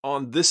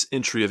On this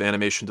entry of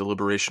Animation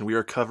Deliberation, we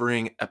are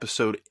covering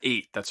episode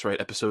 8. That's right,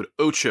 episode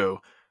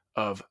ocho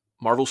of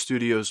Marvel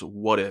Studios'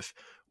 What If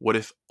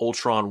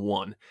Ultron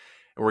won.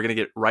 And we're going to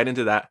get right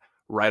into that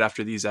right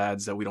after these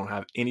ads that we don't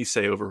have any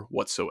say over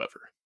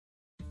whatsoever.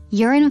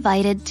 You're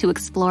invited to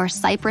explore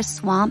cypress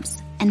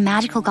swamps and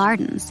magical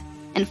gardens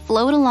and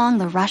float along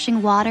the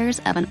rushing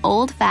waters of an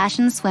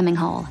old-fashioned swimming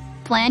hole.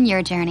 Plan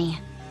your journey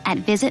at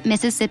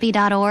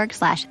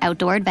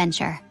visitmississippi.org/outdoor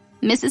adventure.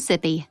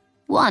 Mississippi.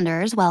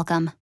 Wanderers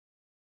welcome.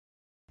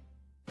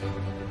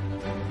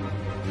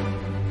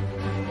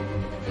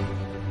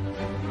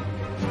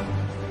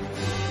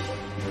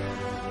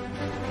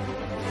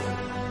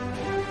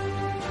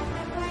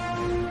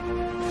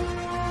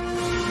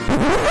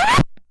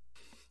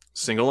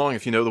 Sing along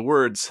if you know the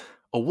words.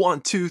 A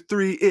 1, 2,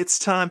 3, it's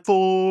time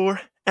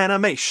for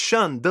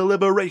Animation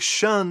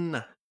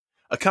Deliberation.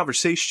 A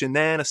conversation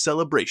and a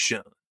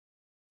celebration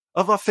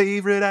of our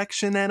favorite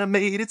action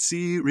animated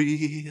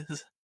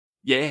series.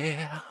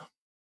 Yeah.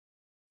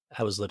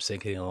 I was lip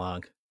syncing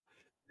along.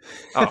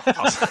 Oh,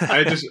 awesome.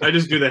 I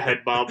just do the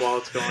head bob while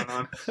it's going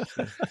on.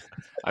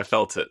 I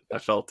felt it.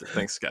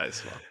 Thanks,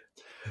 guys.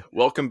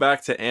 Welcome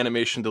back to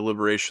Animation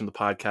Deliberation, the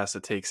podcast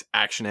that takes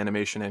action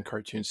animation and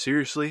cartoons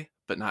seriously,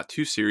 but not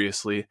too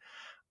seriously.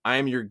 I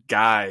am your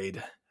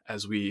guide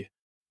as we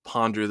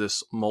ponder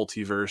this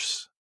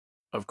multiverse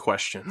of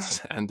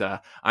questions. And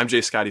I'm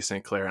J Scotty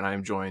St. Clair, and I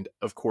am joined,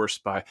 of course,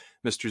 by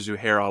Mr.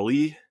 Zuhair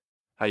Ali.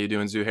 How you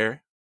doing, Zuhair?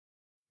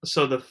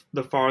 So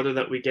the farther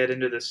that we get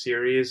into this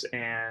series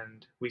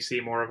and we see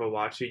more of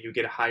Owatu, you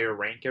get a higher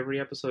rank every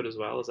episode as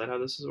well. Is that how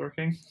this is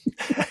working?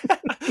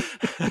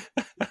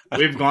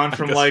 We've gone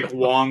from like so.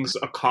 Wong's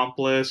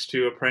accomplice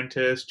to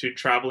apprentice to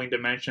traveling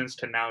dimensions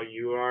to now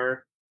you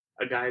are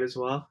a guide as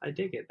well. I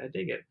dig it.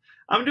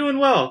 I'm doing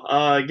well.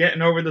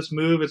 Getting over this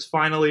move. It's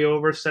finally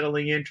over.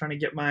 Settling in, trying to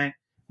get my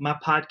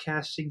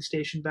podcasting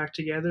station back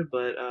together.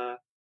 But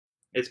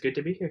it's good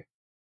to be here.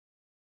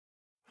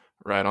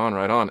 Right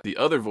on. The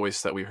other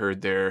voice that we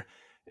heard there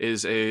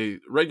is a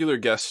regular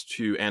guest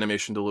to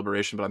Animation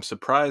Deliberation, but I'm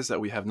surprised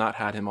that we have not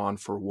had him on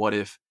for What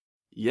If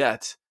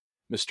yet.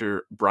 Mr.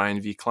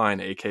 Brian V. Klein,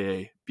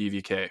 a.k.a.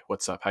 BVK.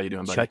 What's up? How you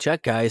doing, buddy?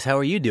 Check, guys. How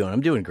are you doing? I'm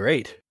doing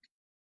great.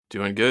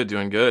 Doing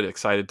good.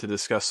 Excited to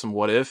discuss some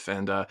What If.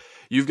 And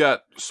you've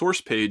got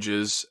source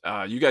pages.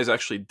 You guys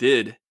actually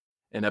did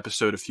an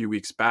episode a few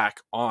weeks back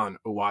on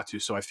Owatu.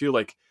 So I feel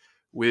like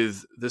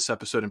with this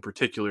episode in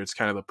particular, it's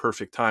kind of the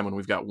perfect time when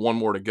we've got one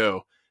more to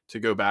go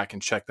back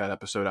and check that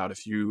episode out.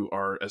 If you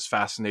are as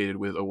fascinated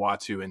with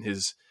Owatu and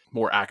his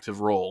more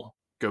active role,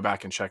 go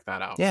back and check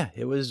that out. Yeah,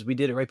 we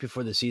did it right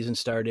before the season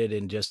started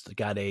and just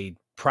got a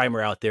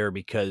primer out there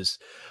because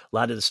a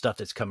lot of the stuff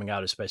that's coming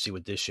out, especially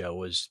with this show,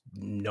 was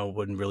no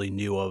one really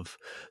knew of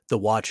the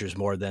Watchers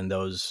more than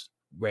those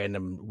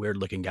random weird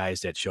looking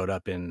guys that showed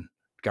up in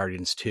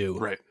Guardians 2.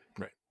 Right.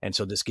 And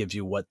so this gives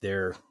you what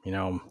their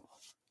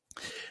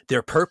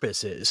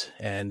purpose is.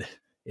 And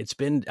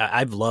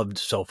I've loved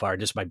so far,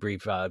 just my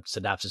brief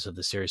synopsis of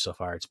the series so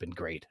far. It's been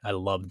great. I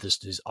love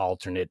this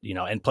alternate,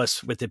 and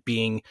plus with it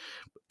being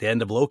the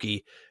end of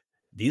Loki,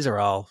 these are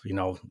all,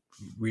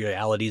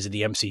 realities of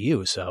the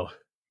MCU. So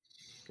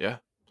yeah,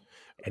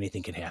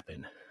 anything can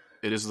happen.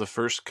 It is the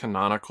first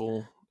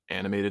canonical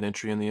animated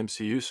entry in the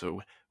MCU.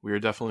 So we are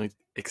definitely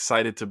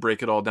excited to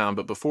break it all down.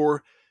 But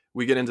before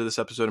we get into this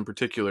episode in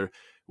particular,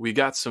 we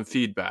got some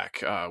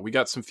feedback.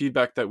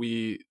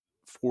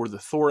 For the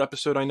Thor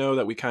episode, I know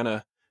that we kind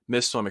of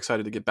missed, so I'm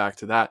excited to get back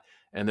to that.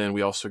 And then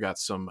we also got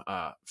some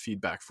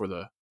feedback for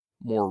the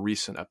more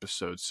recent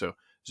episodes. So,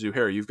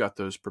 Zuhair, you've got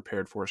those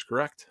prepared for us,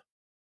 correct?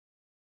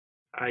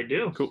 I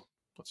do. Cool.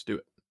 Let's do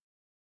it.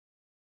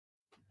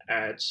 All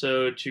right,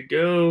 so to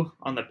go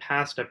on the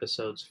past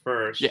episodes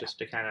first, just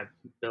to kind of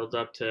build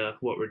up to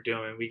what we're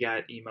doing, we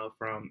got email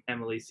from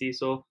Emily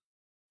Cecil.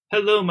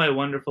 Hello, my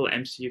wonderful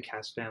MCU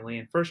cast family,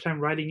 and first time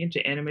writing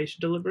into Animation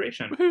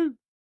Deliberation. Woohoo!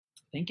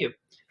 Thank you.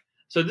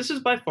 So this is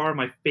by far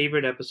my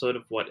favorite episode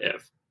of What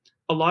If.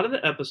 A lot of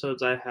the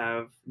episodes I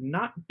have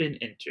not been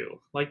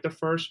into, like the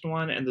first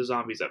one and the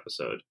zombies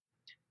episode.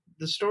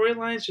 The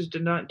storylines just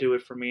did not do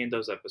it for me in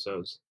those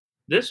episodes.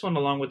 This one,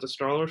 along with the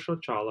Star-Lord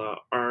T'Challa,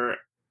 are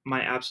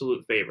my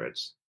absolute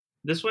favorites.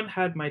 This one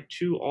had my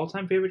two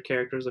all-time favorite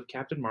characters of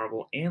Captain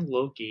Marvel and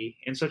Loki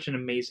in such an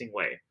amazing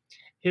way.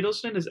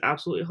 Hiddleston is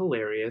absolutely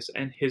hilarious,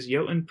 and his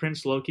Jotun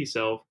Prince Loki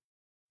self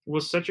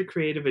was such a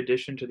creative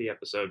addition to the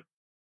episode.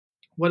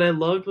 What I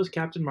loved was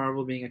Captain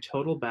Marvel being a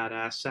total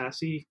badass,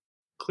 sassy,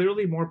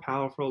 clearly more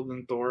powerful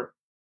than Thor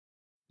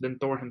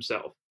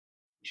himself.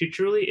 She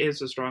truly is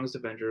the strongest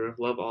Avenger.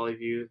 Love all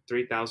of you.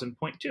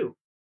 3000.2.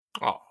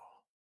 Oh,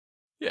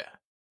 yeah.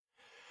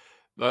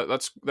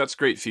 That's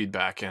great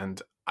feedback,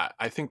 and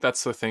I think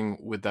that's the thing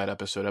with that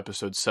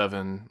episode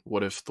 7.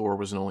 What if Thor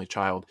was an only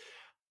child?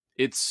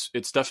 It's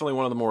definitely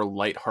one of the more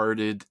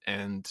lighthearted,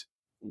 and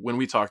when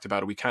we talked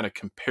about it, we kind of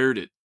compared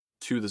it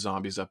to the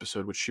zombies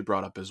episode, which she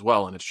brought up as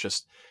well. And it's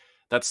just,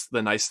 that's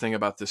the nice thing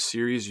about this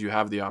series. You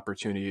have the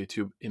opportunity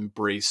to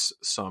embrace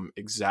some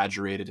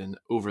exaggerated and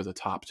over the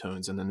top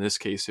tones. And in this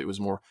case, it was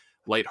more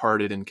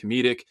lighthearted and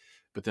comedic.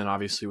 But then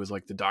obviously with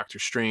like the Doctor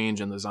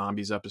Strange and the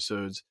zombies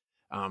episodes,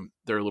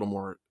 they're a little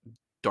more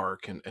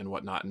dark and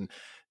whatnot. And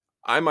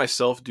I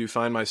myself do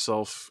find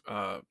myself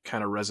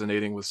kind of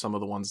resonating with some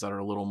of the ones that are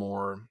a little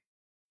more,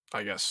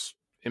 I guess,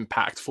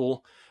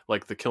 impactful.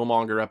 Like the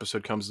Killmonger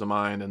episode comes to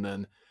mind, and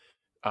then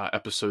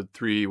episode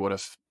 3, what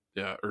if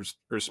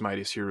Earth's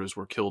Mightiest Heroes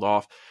were killed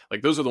off?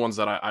 Like those are the ones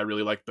that I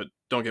really like. But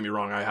don't get me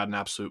wrong, I had an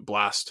absolute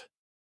blast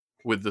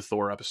with the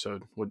Thor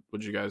episode.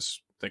 What'd you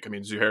guys think? I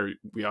mean, Zuhair,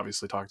 we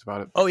obviously talked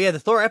about it. Oh yeah, the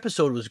Thor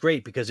episode was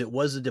great because it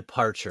was a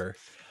departure.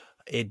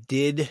 It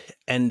did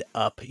end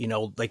up,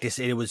 like they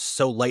said, it was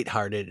so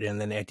lighthearted,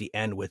 and then at the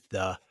end with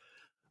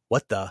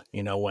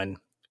when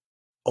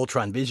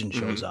Ultron Vision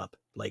shows up,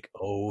 like,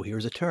 oh,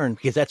 here's a turn.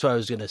 Because that's what I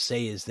was going to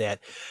say is that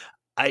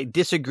I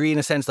disagree in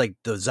a sense. Like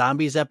the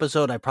zombies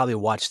episode, I probably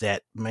watched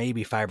that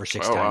maybe 5 or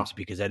 6 times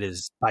because that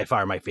is by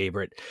far my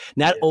favorite.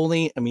 Not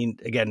only, I mean,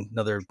 again,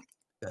 another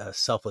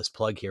selfless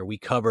plug here. We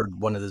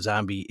covered one of the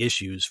zombie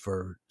issues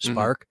for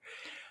Spark,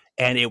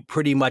 and it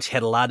pretty much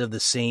had a lot of the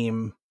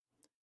same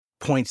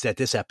points that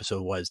this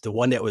episode was. The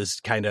one that was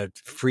kind of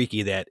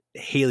freaky that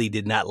Haley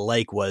did not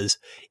like was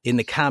in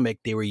the comic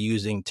they were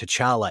using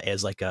T'Challa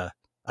as like a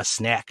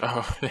snack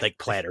like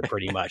platter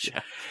pretty much.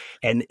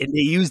 And they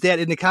used that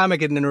in the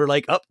comic, and then we're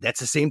like, oh,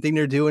 that's the same thing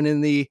they're doing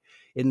in the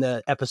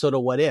episode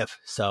of What If.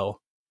 So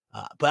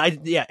but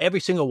every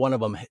single one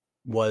of them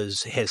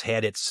has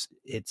had its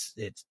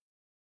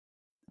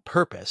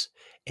purpose.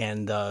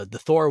 And the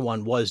Thor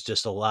one was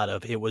just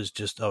it was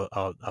just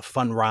a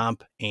fun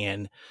romp,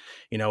 and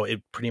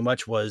it pretty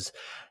much was.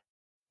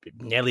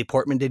 Natalie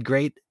Portman did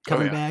great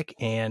coming back,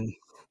 and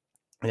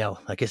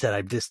like I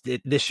said,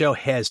 this show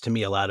has to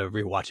me a lot of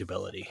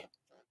rewatchability.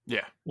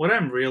 Yeah. What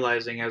I'm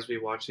realizing as we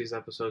watch these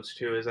episodes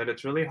too is that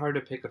it's really hard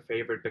to pick a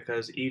favorite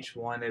because each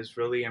one is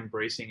really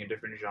embracing a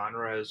different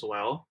genre as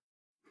well.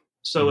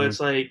 So it's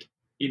like,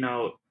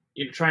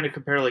 you're trying to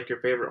compare like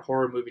your favorite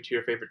horror movie to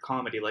your favorite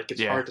comedy. Like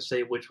it's hard to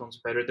say which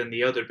one's better than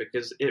the other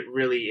because it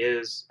really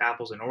is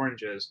apples and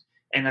oranges.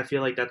 And I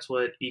feel like that's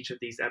what each of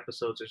these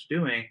episodes is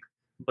doing.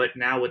 But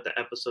now with the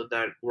episode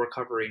that we're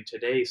covering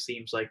today,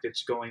 seems like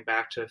it's going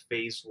back to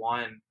phase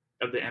 1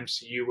 of the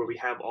MCU where we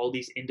have all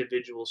these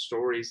individual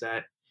stories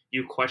that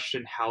you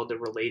question how they're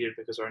related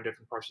because they're in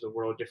different parts of the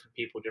world, different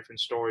people,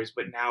 different stories.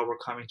 But now we're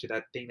coming to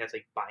that thing that's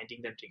like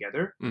binding them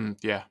together.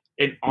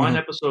 And on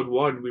episode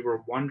 1, we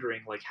were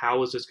wondering like,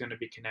 how is this going to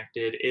be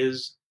connected?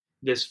 Is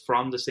this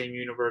from the same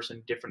universe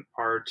in different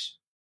parts?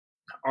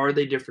 Are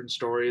they different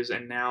stories?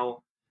 And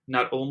now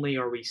not only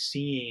are we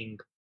seeing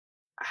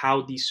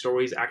how these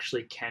stories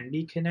actually can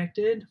be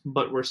connected,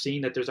 but we're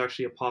seeing that there's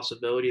actually a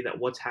possibility that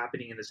what's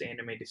happening in this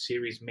animated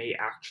series may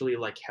actually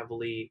like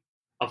heavily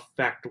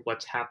affect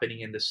what's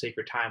happening in the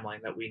sacred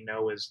timeline that we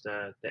know is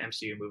the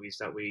MCU movies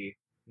that we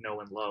know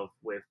and love,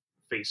 with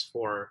phase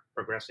 4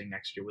 progressing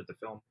next year with the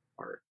film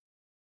part.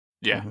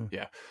 Yeah.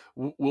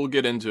 We'll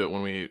get into it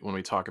when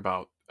we talk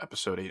about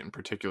episode 8 in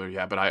particular.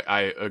 Yeah, but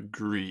I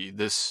agree.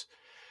 This,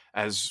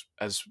 as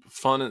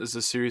fun as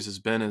this series has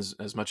been,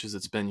 as much as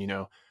it's been,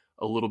 a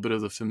little bit of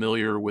the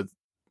familiar with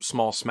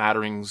small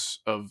smatterings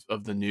of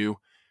the new.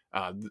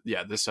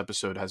 This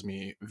episode has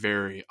me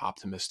very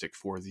optimistic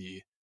for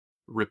the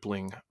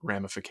rippling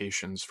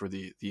ramifications for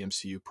the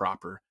MCU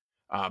proper.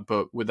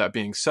 But with that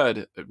being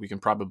said, we can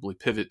probably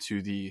pivot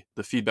to the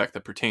feedback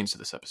that pertains to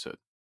this episode.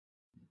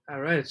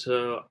 All right.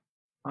 So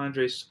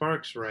Andre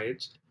Sparks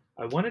writes,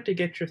 I wanted to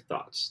get your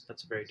thoughts.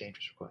 That's a very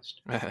dangerous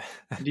request.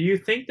 Do you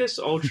think this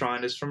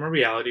Ultron is from a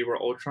reality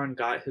where Ultron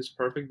got his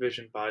perfect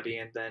vision body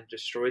and then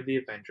destroyed the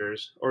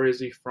Avengers, or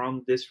is he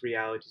from this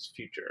reality's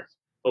future?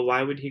 But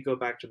why would he go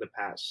back to the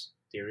past?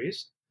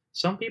 Theories?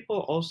 Some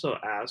people also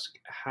ask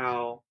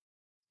how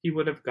he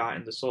would have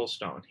gotten the Soul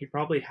Stone. He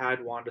probably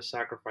had Wanda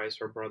sacrifice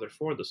her brother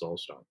for the Soul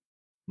Stone.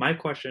 My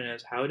question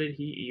is, how did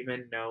he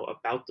even know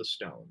about the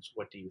stones?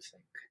 What do you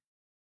think?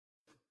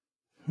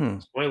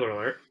 Spoiler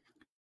alert.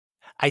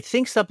 I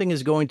think something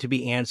is going to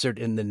be answered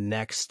in the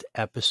next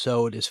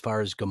episode as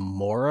far as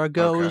Gamora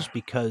goes,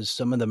 because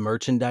some of the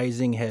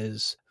merchandising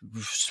has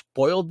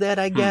spoiled that,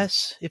 I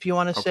guess, if you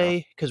want to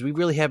say, because we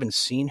really haven't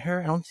seen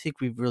her. I don't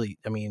think we've really,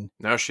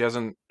 No, she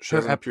hasn't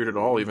appeared at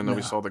all, even though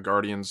we saw the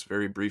Guardians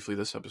very briefly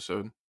this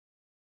episode.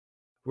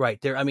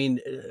 Right there.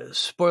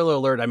 Spoiler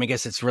alert. I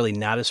guess it's really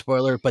not a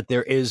spoiler, but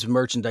there is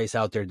merchandise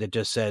out there that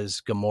just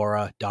says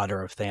Gamora,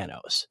 daughter of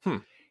Thanos.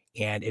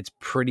 And it's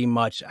pretty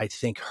much, I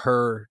think,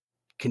 her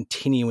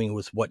continuing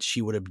with what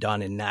she would have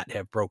done and not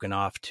have broken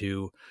off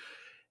to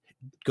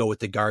go with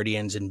the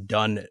Guardians and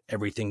done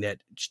everything that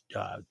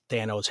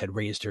Thanos had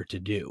raised her to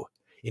do.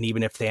 And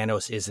even if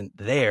Thanos isn't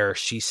there,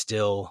 she's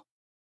still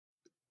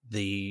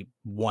the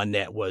one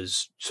that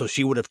was, so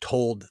she would have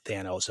told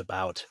Thanos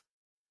about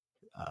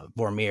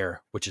Vormir,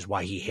 which is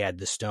why he had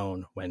the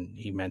stone when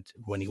he went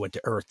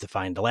to Earth to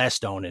find the last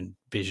stone, and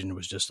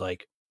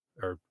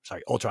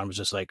Ultron was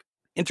just like,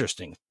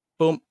 interesting.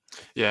 Boom.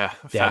 Yeah.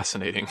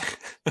 Fascinating.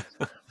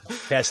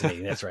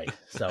 Fascinating. That's right.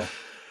 So,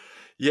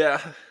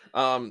 yeah.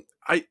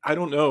 I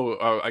don't know.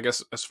 I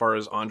guess as far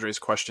as Andre's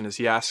question, is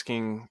he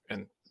asking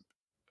and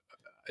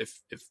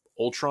if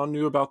Ultron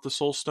knew about the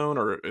Soul Stone,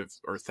 or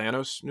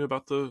Thanos knew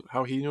about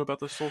how he knew about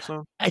the Soul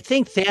Stone? I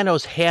think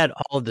Thanos had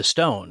all of the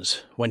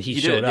stones when he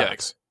showed up,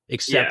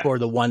 except for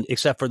the one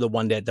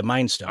that the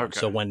Mind Stone. Okay.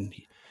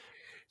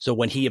 So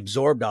when he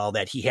absorbed all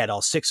that, he had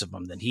all 6 of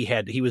them. Then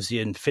he was the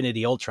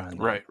Infinity Ultron.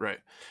 Then. Right.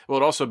 Well,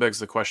 it also begs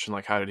the question,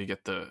 like, how did he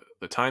get the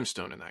Time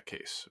Stone in that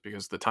case?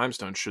 Because the Time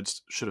Stone should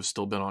have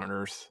still been on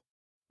Earth,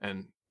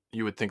 and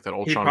you would think that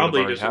Ultron would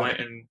have already had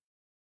it.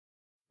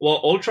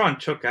 Well, Ultron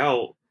took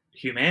out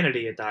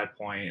humanity at that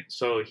point,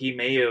 so he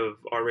may have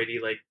already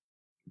like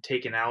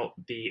taken out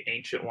the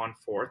Ancient One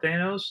for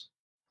Thanos,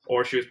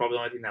 or she was probably the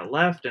only thing that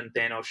left, and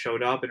Thanos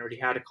showed up and already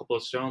had a couple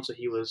of stones, so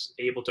he was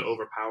able to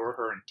overpower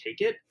her and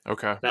take it.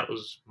 Okay. That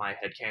was my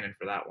headcanon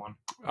for that one.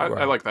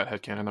 I like that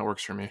headcanon. That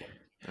works for me.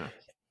 Yeah.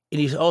 And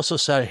he's also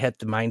had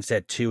the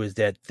mindset too, is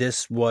that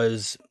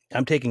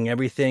I'm taking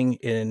everything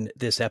in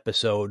this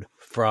episode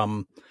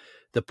from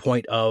the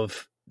point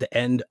of the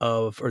end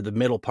of, or the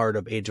middle part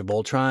of Age of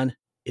Ultron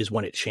is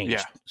when it changed.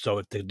 Yeah.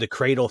 So the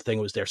cradle thing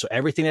was there. So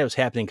everything that was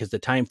happening, because the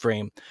time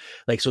frame,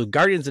 like, so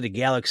Guardians of the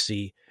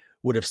Galaxy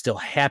would have still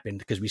happened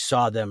because we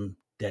saw them,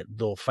 that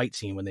little fight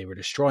scene when they were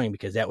destroying,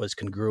 because that was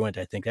congruent.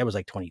 I think that was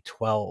like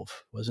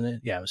 2012, wasn't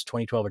it? Yeah, it was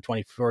 2012 or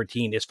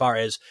 2014 as far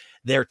as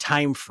their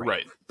time frame.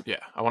 Right. Yeah.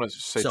 I want to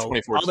say so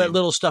 2014. All that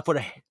little stuff would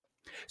have.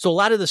 So a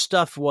lot of the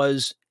stuff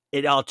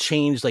it all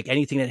changed. Like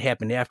anything that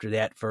happened after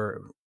that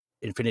for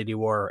Infinity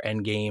War or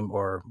Endgame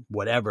or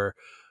whatever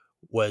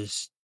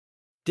was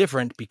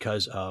different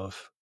because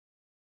of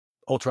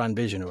Ultron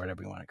Vision or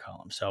whatever you want to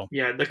call him. So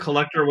yeah, the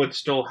Collector would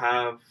still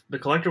have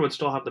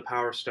the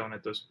Power Stone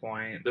at this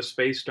point. The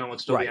Space Stone would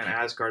still be on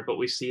Asgard, but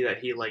we see that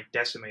he like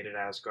decimated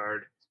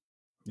Asgard.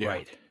 Yeah.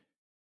 Right.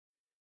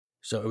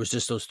 So it was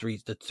just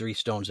the 3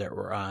 stones that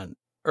were on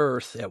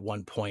Earth at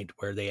one point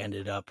where they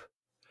ended up.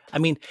 I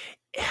mean,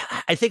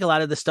 I think a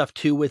lot of the stuff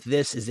too with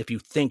this is if you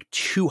think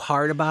too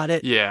hard about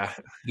it, yeah,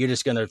 you're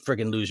just going to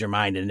friggin' lose your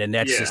mind. And then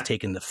that's just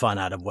taking the fun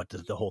out of what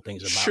the whole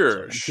thing's about.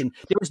 Sure. So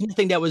there was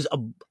nothing that was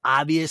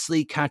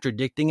obviously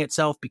contradicting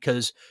itself,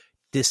 because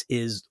this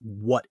is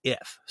what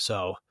if.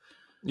 So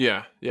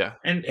yeah.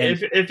 And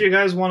if you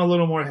guys want a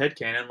little more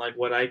headcanon, like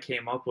what I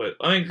came up with,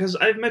 I mean, because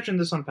I've mentioned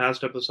this on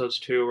past episodes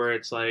too, where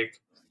it's like,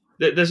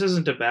 this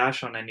isn't to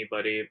bash on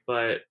anybody,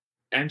 but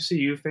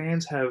MCU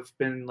fans have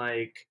been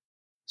like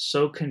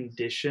so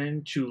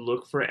conditioned to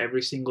look for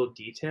every single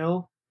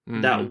detail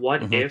that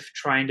what if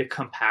trying to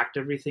compact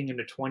everything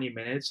into 20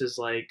 minutes is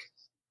like,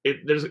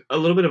 there's a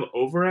little bit of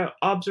over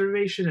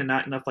observation and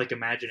not enough like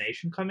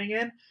imagination coming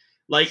in.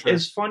 Like,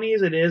 as funny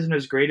as it is and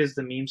as great as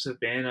the memes have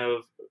been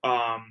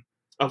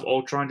of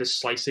Ultron just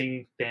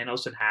slicing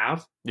Thanos in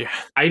half,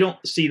 I don't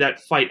see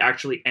that fight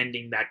actually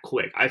ending that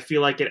quick. I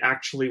feel like it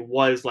actually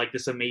was like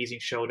this amazing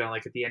showdown,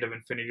 like at the end of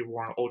Infinity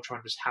War, and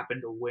Ultron just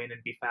happened to win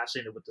and be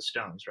fascinated with the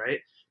stones, right?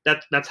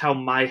 That's how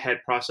my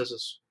head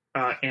processes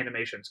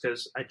animations,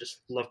 because I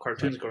just love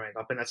cartoons growing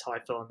up, and that's how I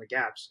fill in the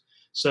gaps.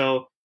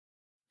 So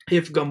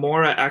if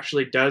Gamora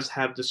actually does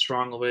have the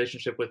strong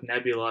relationship with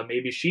Nebula,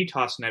 maybe she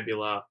tossed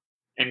Nebula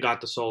and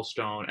got the Soul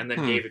Stone and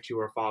then gave it to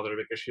her father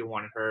because she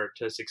wanted her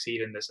to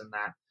succeed in this and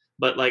that.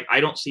 But like, I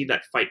don't see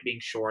that fight being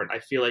short. I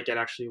feel like it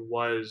actually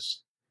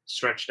was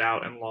stretched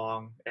out and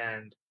long,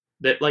 and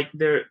that like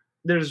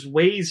there's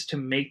ways to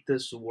make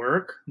this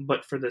work,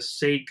 but for the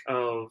sake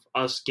of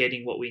us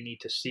getting what we need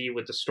to see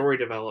with the story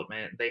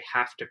development, they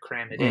have to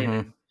cram it in.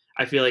 And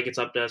I feel like it's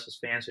up to us as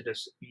fans to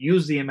just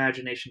use the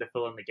imagination to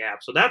fill in the gap.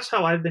 So that's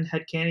how I've been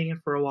headcaning it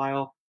for a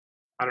while.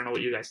 I don't know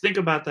what you guys think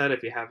about that,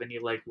 if you have any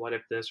like what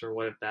if this or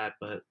what if that,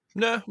 but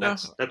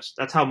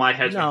that's how my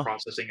head's been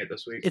processing it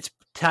this week. It's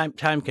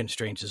time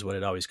constraints is what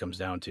it always comes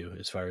down to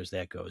as far as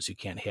that goes. You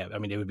can't have, I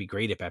mean, it would be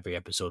great if every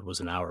episode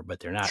was an hour, but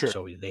they're not.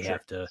 So they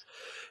have to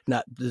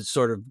not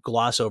sort of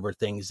gloss over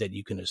things that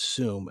you can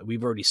assume.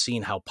 We've already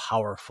seen how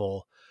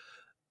powerful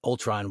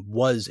Ultron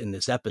was in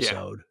this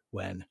episode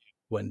when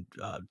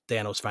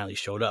Thanos finally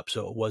showed up.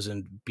 So it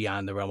wasn't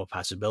beyond the realm of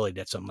possibility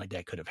that something like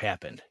that could have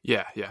happened.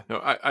 Yeah. No,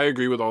 I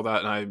agree with all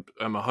that. And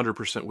I'm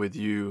 100% with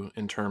you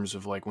in terms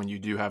of like, when you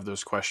do have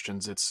those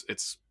questions,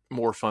 it's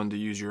more fun to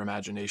use your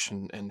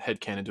imagination and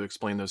headcanon to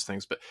explain those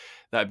things. But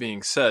that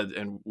being said,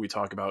 and we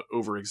talk about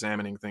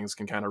over-examining things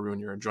can kind of ruin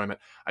your enjoyment,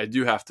 I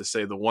do have to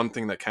say the one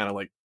thing that kind of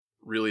like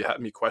really had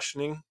me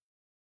questioning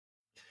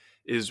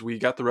is we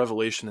got the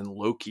revelation in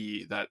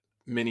Loki that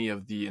many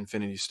of the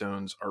Infinity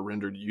Stones are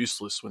rendered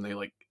useless when they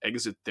like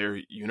exit their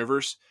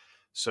universe.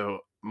 So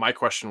my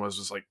question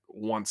was like,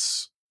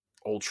 once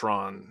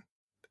Ultron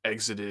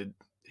exited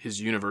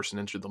his universe and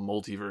entered the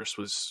multiverse,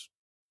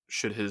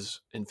 should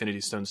his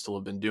Infinity Stones still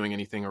have been doing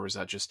anything, or was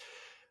that just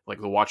like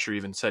the Watcher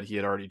even said he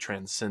had already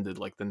transcended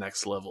like the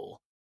next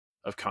level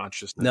of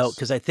consciousness? No,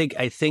 because I think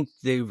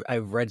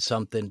I've read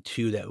something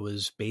too that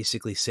was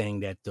basically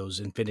saying that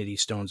those Infinity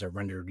Stones are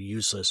rendered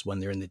useless when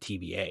they're in the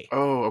TVA.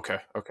 Oh, okay.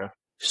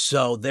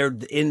 So they're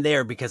in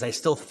there because I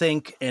still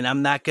think, and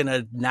I'm not going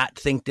to not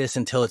think this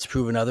until it's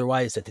proven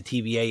otherwise, that the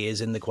TVA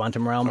is in the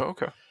quantum realm. Oh,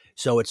 okay.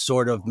 So it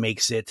sort of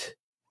makes it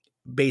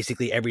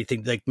basically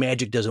everything, like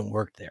magic doesn't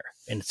work there.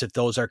 And so if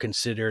those are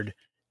considered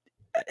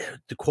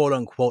the quote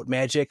unquote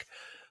magic,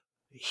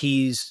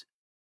 he's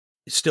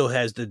still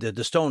has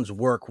the stones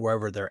work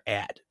wherever they're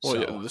at. Well, so.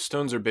 yeah, the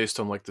stones are based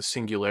on like the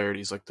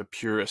singularities, like the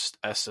purest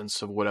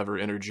essence of whatever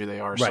energy they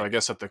are. Right. So I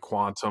guess at the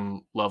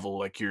quantum level,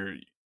 like you're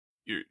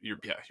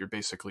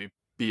basically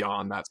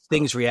beyond that stuff.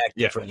 Things react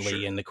Yeah, differently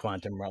sure. in the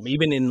quantum realm.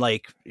 Even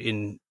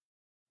in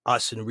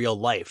us in real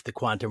life, the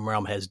quantum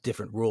realm has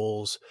different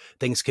rules.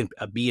 Things can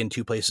be in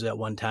two places at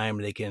one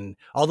time. They can,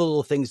 all the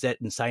little things that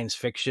in science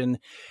fiction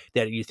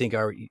that you think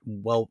are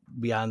well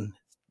beyond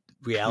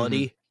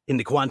reality in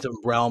the quantum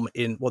realm,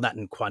 not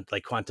in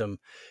quantum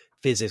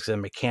physics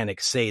and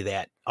mechanics say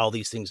that all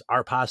these things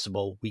are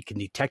possible. We can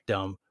detect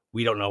them.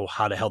 We don't know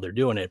how the hell they're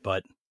doing it,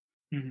 but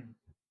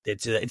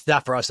it's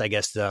not for us, I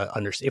guess, to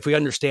understand. If we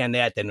understand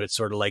that, then it's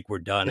sort of like we're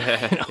done.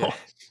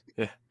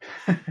 Yeah.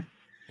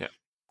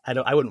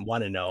 I wouldn't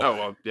want to know. Oh,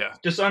 well, yeah.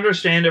 Just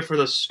understand it for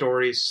the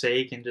story's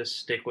sake and just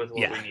stick with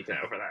what Yeah. we need to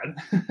know for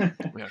that.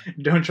 Yeah.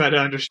 Don't try to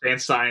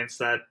understand science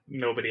that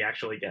nobody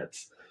actually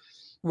gets.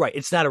 Right.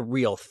 It's not a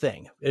real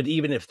thing. And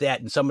even if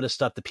that, and some of the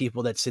stuff, the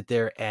people that sit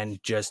there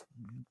and just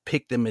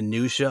pick the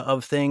minutia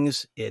of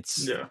things,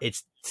 it's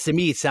to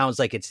me, it seems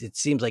like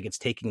it's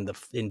taking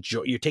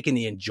you're taking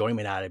the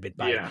enjoyment out of it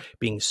by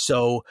being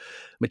so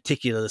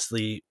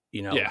meticulously,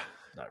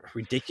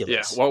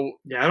 ridiculous. Yeah. Well,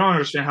 I don't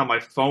understand how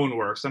my phone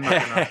works. I'm not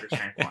going to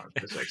understand quantum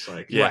physics.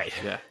 Right.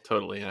 Yeah,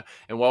 totally. Yeah.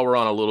 And while we're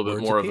on a little bit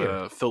Words more appear.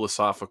 of a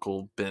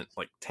philosophical bent,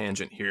 like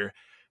tangent here,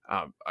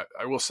 I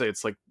will say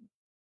it's like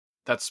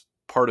that's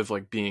part of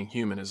like being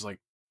human is like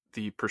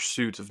the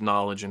pursuit of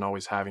knowledge and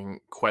always having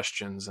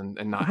questions and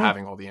not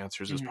having all the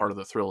answers is part of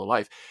the thrill of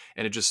life.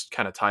 And it just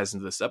kind of ties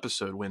into this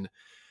episode when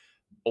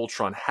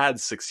Ultron had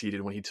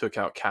succeeded when he took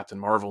out Captain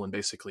Marvel and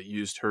basically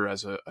used her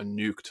as a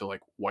nuke to like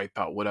wipe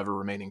out whatever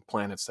remaining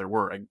planets there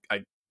were.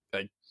 I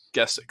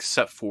guess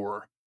except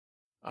for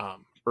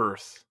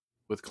Earth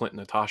with Clint and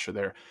Natasha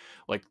there,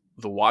 like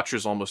the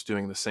Watcher's almost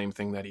doing the same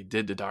thing that he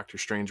did to Doctor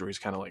Strange, where he's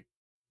kind of like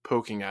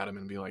poking at him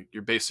and being like,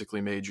 "You're basically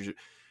made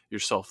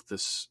yourself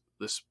this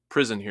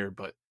prison here,"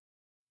 but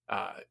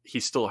he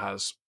still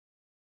has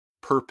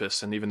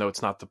purpose, and even though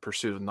it's not the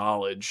pursuit of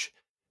knowledge,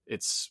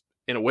 it's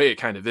in a way it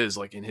kind of is.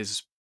 Like in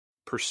his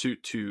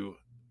pursuit to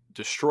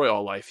destroy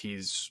all life,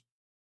 he's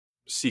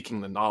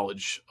seeking the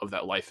knowledge of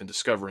that life and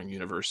discovering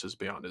universes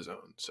beyond his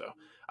own. So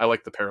I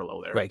like the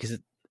parallel there. Right, because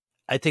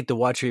I think the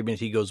Watcher, even if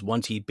he goes,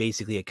 once he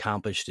basically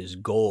accomplished his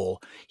goal,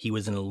 he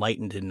was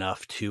enlightened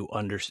enough to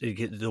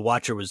understand. The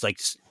Watcher was like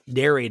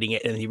narrating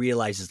it, and he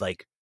realizes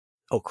like,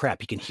 oh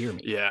crap, he can hear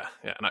me. Yeah.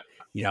 And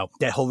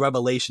that whole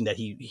revelation that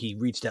he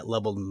reached that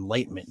level of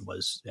enlightenment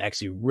was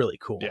actually really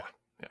cool. Yeah.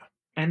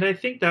 And I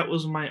think that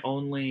was my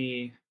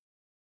only,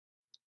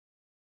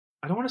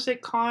 I don't want to say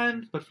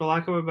con, but for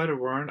lack of a better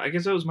word, I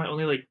guess that was my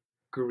only like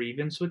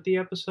grievance with the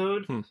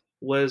episode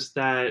was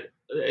that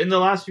in the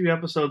last few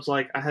episodes,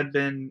 like I had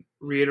been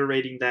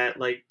reiterating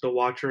that like the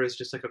Watcher is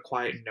just like a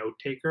quiet note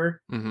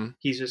taker.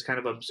 He's just kind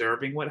of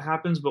observing what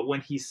happens. But when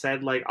he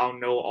said like, I'll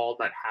know all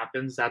that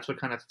happens, that's what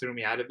kind of threw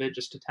me out of it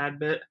just a tad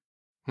bit.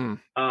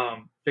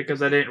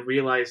 Because I didn't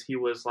realize he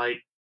was like,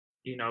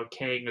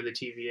 Kang or the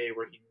TVA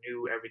where he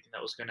knew everything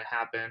that was going to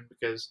happen,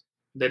 because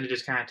then it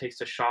just kind of takes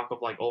the shock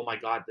of like, oh my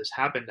God, this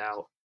happened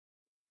out.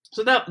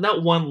 So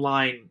that one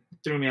line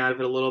threw me out of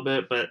it a little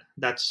bit, but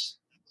that's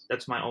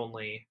my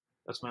only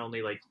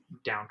like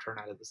downturn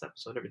out of this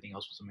episode. Everything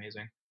else was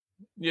amazing.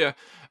 Yeah,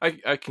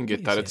 I can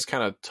get that. It's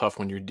kind of tough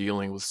when you're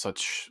dealing with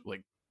such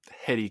like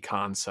heady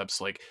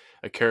concepts, like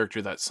a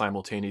character that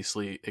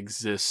simultaneously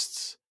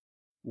exists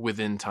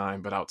within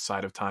time but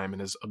outside of time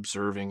and is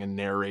observing and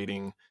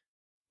narrating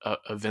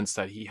events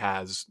that he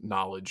has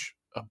knowledge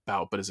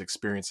about but is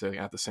experiencing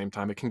at the same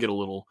time. It can get a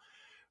little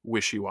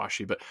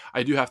wishy-washy, but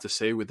I do have to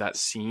say with that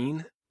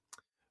scene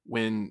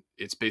when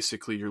it's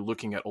basically you're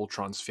looking at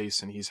Ultron's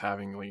face and he's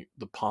having like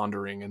the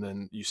pondering, and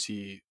then you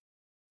see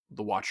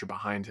the Watcher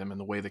behind him and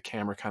the way the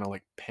camera kind of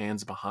like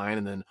pans behind,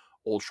 and then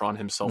Ultron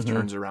himself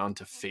turns around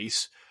to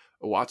face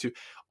Uatu.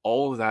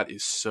 All of that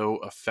is so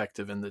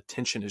effective, and the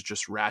tension is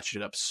just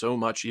ratcheted up so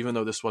much. Even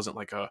though this wasn't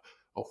like a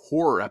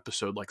horror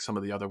episode like some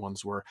of the other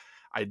ones were,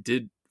 I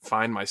did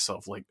find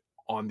myself like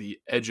on the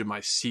edge of my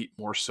seat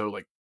more so.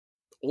 Like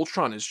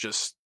Ultron is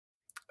just,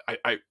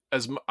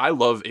 I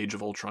love Age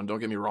of Ultron, don't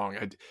get me wrong.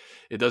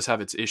 It does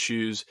have its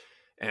issues,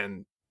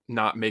 and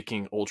not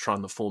making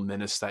Ultron the full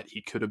menace that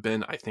he could have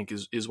been, I think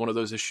is one of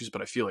those issues.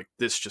 But I feel like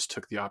this just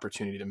took the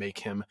opportunity to make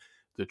him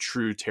the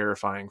true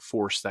terrifying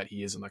force that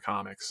he is in the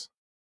comics.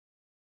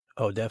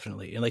 Oh,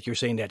 definitely. And like you're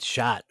saying, that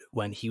shot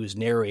when he was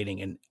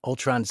narrating and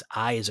Ultron's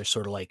eyes are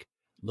sort of like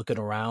looking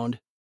around,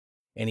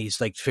 and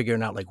he's like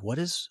figuring out like, what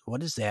is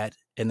that?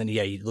 And then,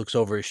 he looks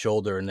over his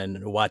shoulder, and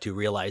then Uatu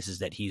realizes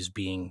that he's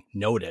being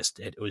noticed.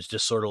 It was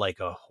just sort of like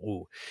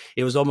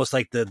it was almost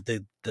like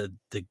the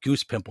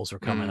goose pimples were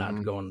coming out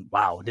and going,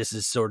 wow, this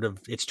is sort of,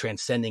 it's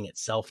transcending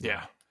itself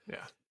now.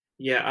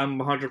 Yeah, I'm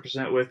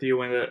 100% with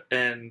you.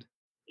 And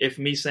if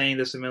me saying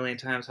this a million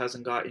times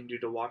hasn't gotten you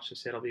to watch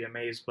this yet, I'll be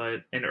amazed. But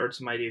in Earth's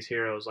Mightiest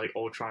Heroes, like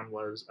Ultron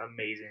was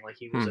amazing. Like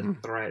he was a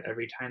threat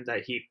every time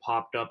that he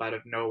popped up out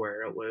of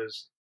nowhere. It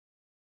was,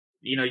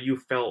 you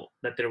felt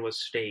that there was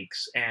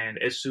stakes. And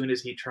as soon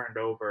as he turned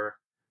over,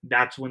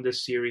 that's when the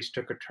series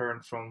took a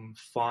turn from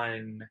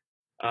fun.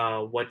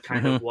 What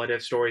kind of what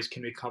if stories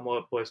can we come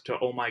up with to,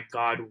 oh my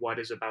God, what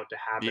is about to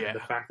happen? Yeah. And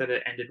the fact that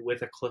it ended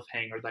with a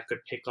cliffhanger that could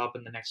pick up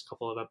in the next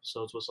couple of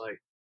episodes was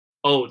like,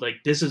 oh, like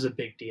this is a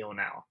big deal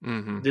now.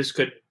 This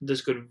could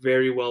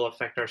very well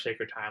affect our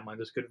sacred timeline.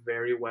 This could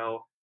very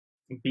well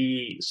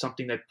be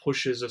something that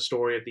pushes the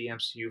story of the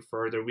MCU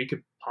further. We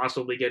could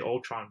possibly get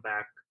Ultron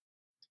back.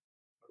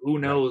 Who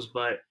knows?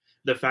 But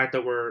the fact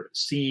that we're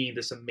seeing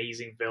this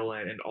amazing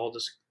villain and all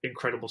this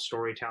incredible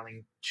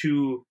storytelling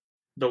to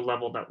the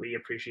level that we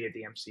appreciate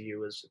the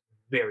MCU is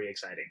very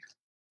exciting.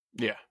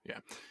 Yeah.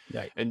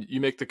 And you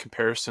make the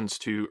comparisons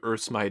to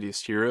Earth's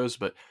Mightiest Heroes,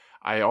 but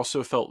I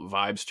also felt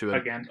vibes to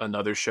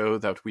another show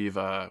that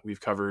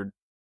we've covered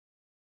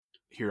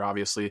here,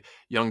 obviously,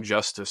 Young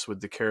Justice,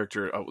 with the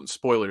character.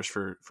 Spoilers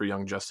for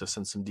Young Justice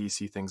and some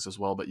DC things as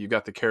well, but you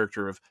got the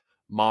character of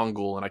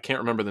Mongol, and I can't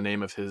remember the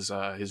name of his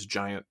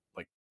giant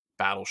like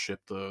battleship,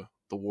 the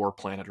war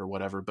planet or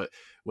whatever. But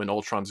when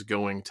Ultron's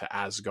going to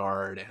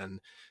Asgard and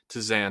to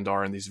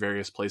Xandar and these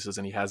various places,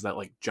 and he has that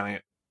like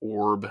giant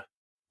orb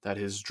that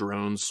his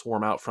drones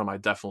swarm out from, I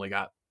definitely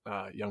got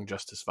Young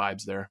Justice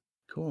vibes there.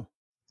 Cool.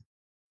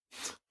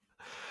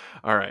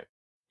 All right.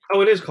 Oh,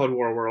 it is called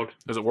War World.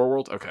 Is it War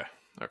World? Okay.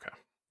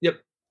 Yep.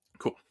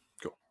 Cool.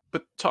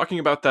 But talking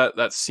about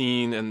that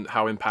scene and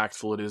how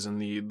impactful it is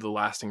and the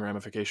lasting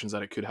ramifications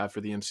that it could have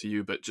for the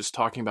MCU, but just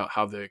talking about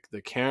how the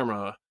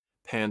camera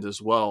panned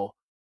as well,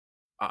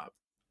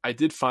 I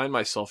did find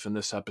myself in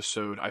this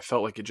episode, I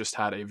felt like it just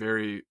had a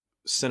very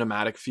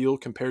cinematic feel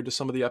compared to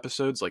some of the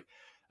episodes, like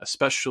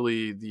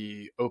especially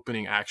the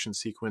opening action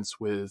sequence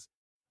with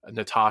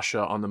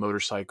Natasha on the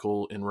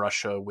motorcycle in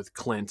Russia with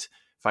Clint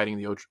fighting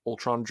the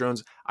Ultron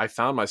drones. I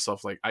found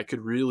myself like I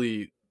could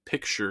really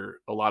picture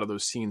a lot of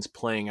those scenes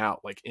playing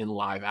out like in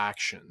live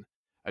action.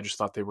 I just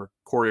thought they were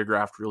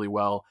choreographed really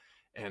well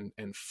and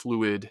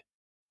fluid,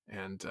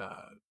 and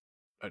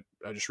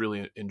I just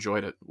really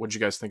enjoyed it. What did you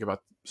guys think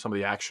about some of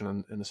the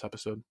action in this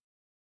episode?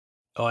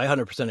 Oh, I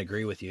 100%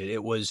 agree with you.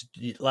 It was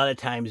a lot of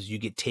times you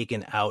get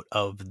taken out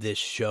of this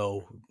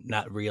show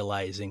not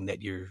realizing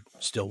that you're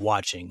still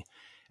watching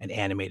an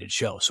animated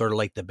show, sort of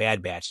like the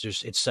Bad Batch.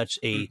 It's such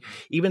a,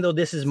 even though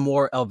this is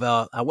more of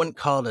a, I wouldn't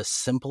call it a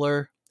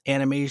simpler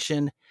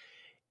animation.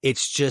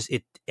 It's just,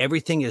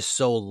 everything is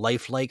so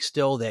lifelike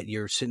still that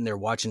you're sitting there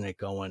watching it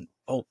going,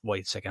 oh,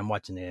 wait a second, I'm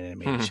watching an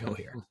animated show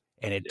here.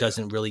 And it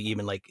doesn't really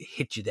even like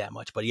hit you that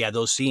much. But yeah,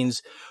 those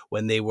scenes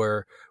when they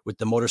were with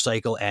the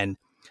motorcycle and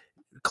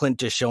Clint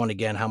just showing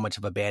again how much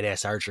of a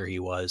badass archer he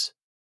was,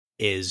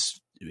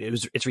 it's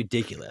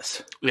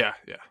ridiculous. Yeah.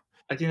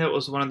 I think that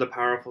was one of the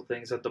powerful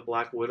things that the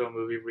Black Widow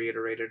movie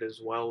reiterated as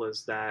well,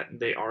 is that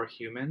they are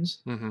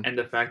humans, and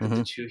the fact that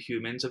the two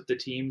humans of the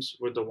teams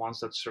were the ones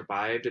that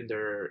survived, and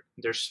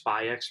their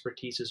spy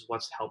expertise is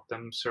what's helped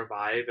them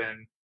survive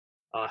and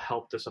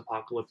help this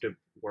apocalyptic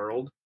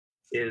world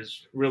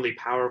is really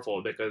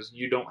powerful, because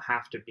you don't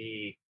have to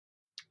be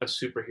a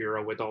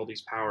superhero with all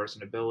these powers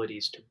and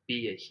abilities to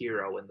be a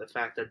hero. And the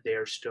fact that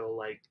they're still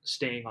like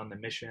staying on the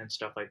mission and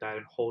stuff like that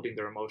and holding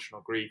their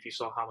emotional grief, you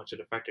saw how much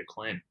it affected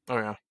Clint. Oh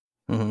yeah.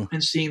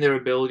 And seeing their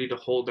ability to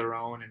hold their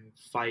own and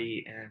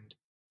fight, and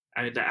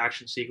I mean the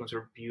action sequence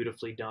were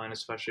beautifully done,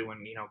 especially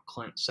when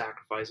Clint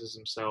sacrifices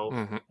himself,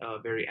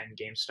 very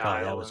Endgame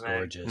style. Oh, that was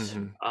gorgeous.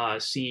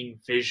 Seeing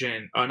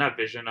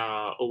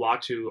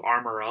Uatu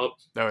armor up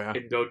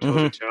and go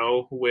toe to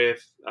toe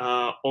with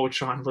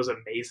Ultron was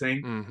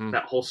amazing.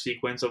 That whole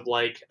sequence of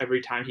like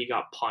every time he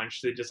got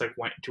punched, they just like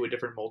went to a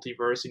different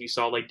multiverse, and you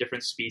saw like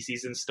different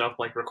species and stuff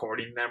like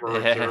recording them or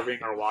observing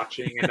or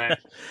watching, and then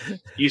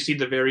you see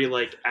the very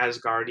like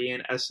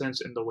Asgardian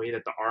essence in the way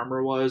that the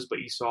armor was, but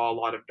you saw a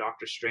lot of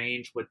Doctor Strange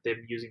with them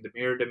using the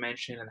mirror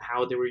dimension and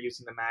how they were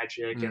using the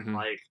magic, and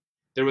like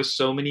there was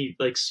so many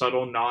like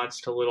subtle nods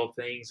to little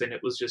things, and it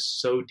was just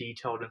so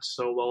detailed and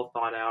so well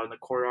thought out, and the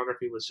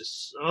choreography was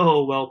just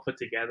so well put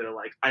together.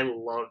 Like I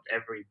loved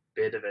every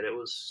bit of it. It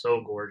was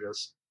so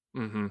gorgeous.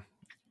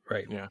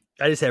 Right. Yeah.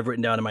 I just have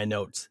written down in my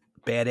notes,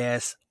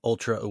 badass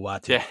Ultra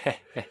Uatu.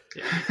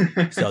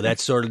 So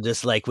that's sort of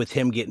just like with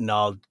him getting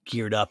all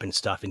geared up and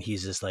stuff, and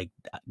he's just like,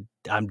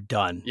 I'm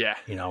done. Yeah.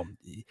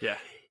 Yeah.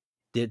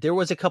 There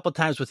was a couple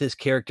times with his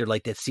character,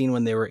 like that scene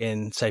when they were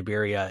in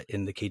Siberia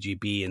in the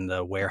KGB in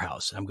the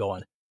warehouse. I'm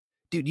going,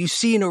 dude, you've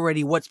seen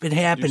already what's been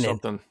happening.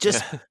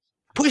 Just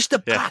push the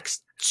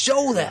box,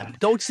 show them.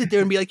 Don't sit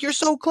there and be like, you're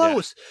so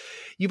close.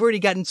 You've already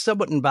gotten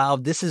somewhat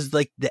involved. This is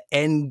like the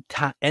end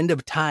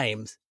of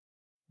times.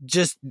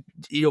 Just,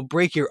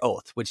 break your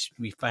oath, which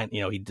we find,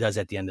 he does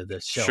at the end of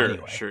the show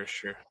anyway. Sure.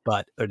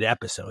 Or the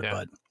episode,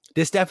 but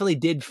this definitely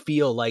did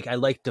feel like, I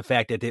liked the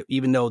fact that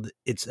even though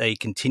it's a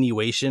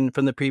continuation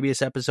from the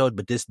previous episode,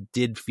 but this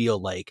did feel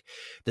like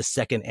the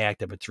second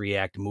act of a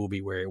 3-act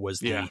movie where it was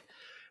the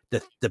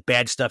the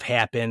bad stuff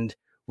happened.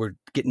 We're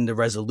getting the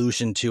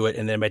resolution to it.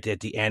 And then at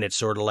the end, it's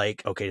sort of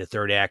like, okay, the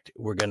third act,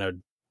 we're going to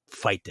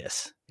fight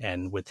this.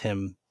 And with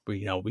him,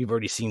 we've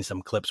already seen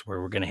some clips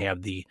where we're going to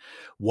have the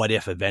what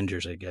if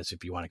Avengers, I guess,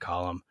 if you want to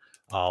call them,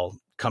 all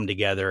come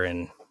together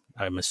and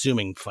I'm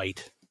assuming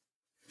fight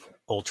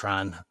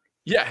Ultron.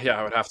 Yeah,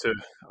 I would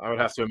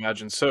have to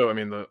imagine so. I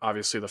mean,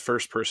 obviously the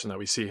first person that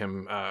we see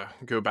him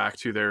go back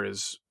to there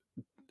is,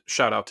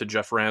 shout out to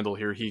Jeff Randall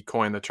here. He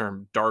coined the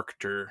term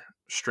Doctor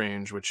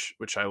Strange, which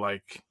I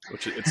like.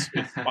 Which it's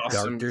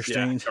awesome. Doctor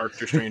Strange. Yeah,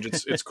 Doctor Strange.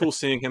 It's cool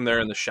seeing him there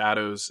in the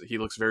shadows. He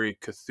looks very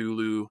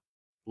Cthulhu,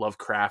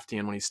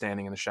 Lovecraftian when he's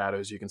standing in the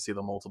shadows. You can see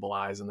the multiple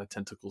eyes and the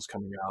tentacles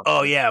coming out.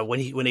 Oh yeah,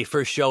 when they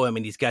first show him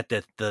and he's got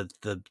the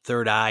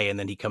third eye, and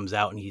then he comes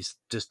out and he's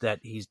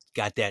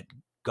got that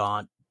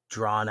gaunt,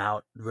 drawn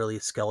out, really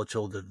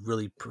skeletal, the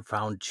really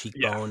profound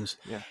cheekbones,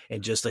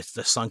 and just like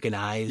the sunken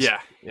eyes.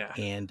 Yeah.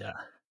 And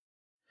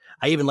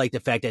I even like the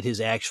fact that his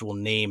actual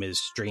name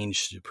is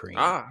Strange Supreme.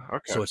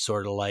 Okay. So it's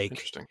sort of like,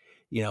 interesting.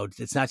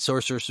 It's not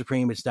Sorcerer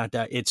Supreme. It's not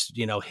that. It's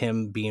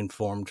him being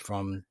formed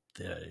from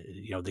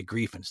the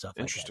grief and stuff.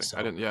 Interesting.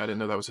 Like that, so. I didn't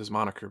know that was his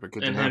moniker, but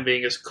good. And to know. him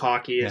being as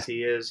cocky as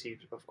he is, he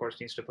of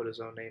course needs to put his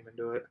own name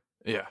into it.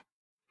 Yeah.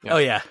 Oh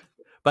yeah.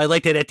 But I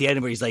like that at the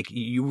end where he's like,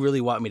 "You really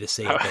want me to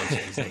say it?"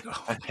 He's like,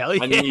 "Oh hell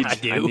yeah, I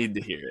do. I need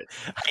to hear it.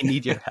 I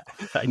need your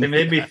help." It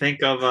made me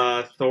think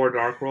of Thor: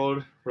 Dark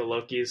World, where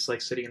Loki's like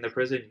sitting in the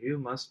prison. You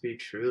must be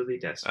truly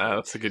desperate.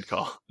 That's a good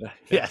call.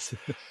 Yes.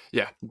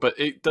 Yeah, but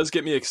it does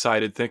get me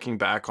excited thinking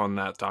back on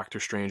that Doctor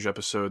Strange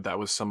episode. That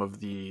was some of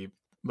the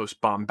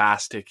most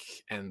bombastic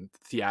and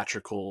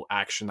theatrical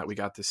action that we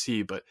got to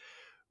see. But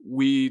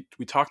we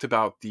talked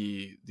about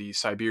the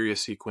Siberia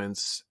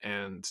sequence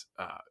and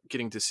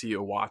getting to see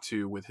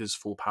Uatu with his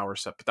full power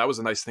set. But that was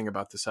a nice thing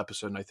about this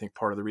episode, and I think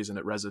part of the reason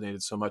it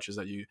resonated so much is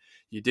that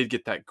you did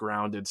get that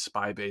grounded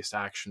spy-based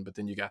action, but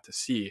then you got to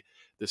see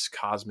this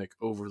cosmic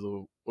over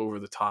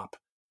the top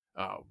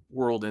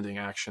world-ending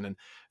action. And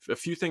a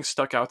few things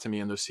stuck out to me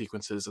in those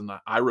sequences, and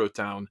I wrote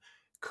down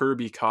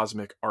Kirby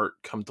cosmic art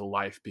come to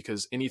life,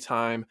 because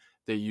anytime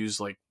they use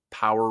like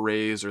power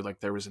rays or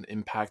like there was an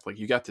impact, like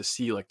you got to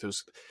see like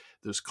those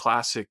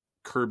classic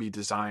Kirby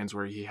designs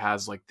where he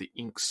has like the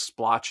ink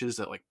splotches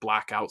that like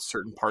black out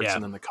certain parts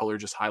and then the color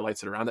just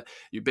highlights it around it.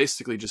 You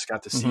basically just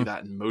got to see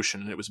that in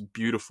motion, and it was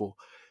beautiful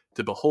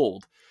to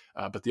behold.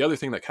 But the other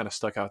thing that kind of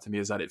stuck out to me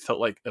is that it felt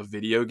like a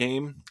video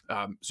game.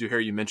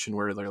 Zuhair, you mentioned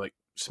where they're like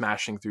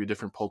smashing through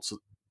different parts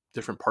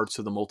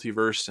of the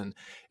multiverse, and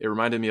it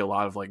reminded me a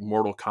lot of like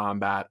Mortal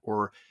Kombat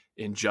or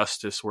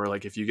Injustice, where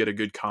like if you get a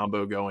good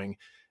combo going,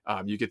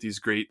 you get these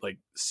great like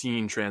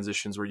scene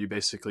transitions where you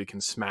basically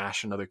can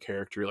smash another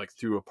character like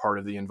through a part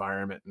of the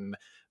environment and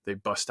they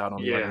bust out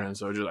on the other end.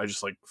 So I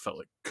just like felt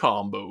like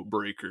combo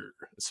breaker,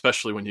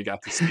 especially when you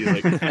got to see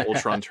like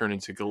Ultron turn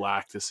into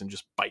Galactus and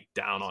just bite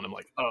down on him.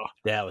 Like, oh,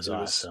 that was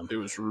awesome. It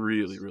was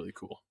really, really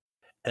cool.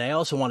 And I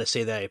also want to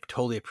say that I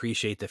totally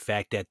appreciate the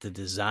fact that the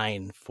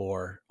design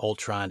for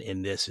Ultron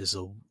in this is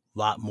a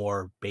lot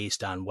more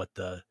based on what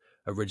the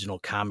original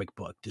comic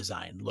book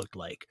design looked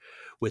like,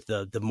 with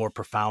the more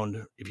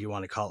profound, if you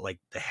want to call it, like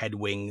the head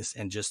wings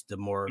and just the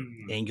more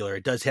angular.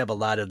 It does have a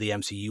lot of the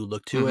MCU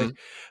look to it,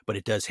 but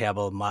it does have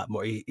a lot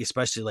more,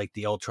 especially like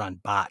the Ultron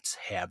bots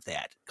have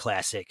that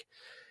classic,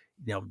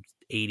 80s,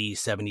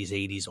 70s,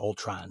 80s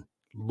Ultron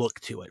look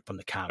to it from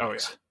the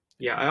comics. Oh, yeah.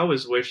 Yeah, I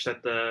always wish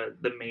that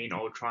the main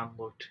Ultron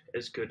looked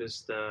as good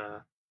as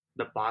the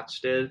bots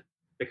did,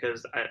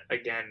 because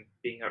again,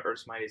 being a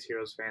Earth's Mightiest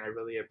Heroes fan, I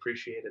really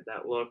appreciated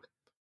that look.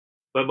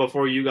 But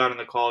before you got on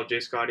the call, J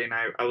Scotty and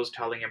I was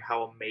telling him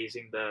how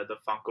amazing the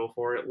Funko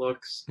for it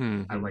looks.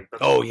 I like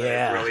the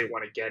I really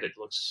want to get it. It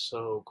looks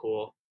so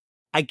cool.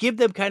 I give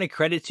them kind of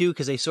credit too,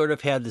 because they sort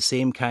of had the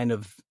same kind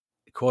of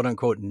quote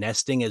unquote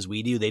nesting as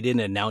we do. They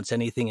didn't announce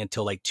anything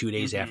until like 2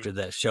 days after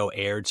the show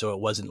aired. So it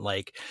wasn't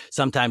like,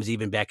 sometimes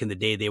even back in the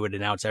day they would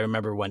announce. I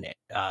remember when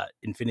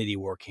Infinity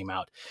War came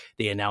out,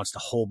 they announced a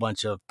whole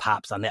bunch of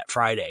pops on that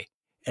Friday.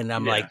 And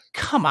I'm like,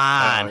 come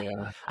on. Oh,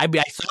 yeah. I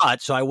mean, I saw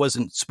it, so I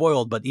wasn't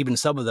spoiled, but even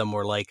some of them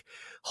were like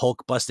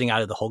Hulk busting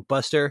out of the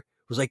Hulkbuster.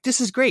 Was like, this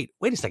is great.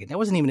 Wait a second, that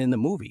wasn't even in the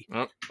movie.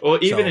 Well,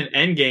 even in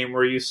Endgame,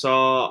 where you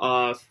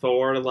saw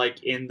Thor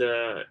like in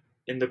the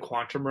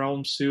quantum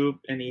realm suit,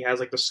 and he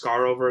has like the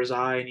scar over his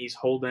eye, and he's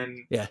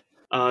holding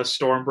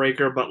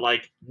Stormbreaker, but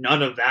like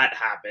none of that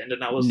happened,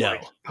 and I was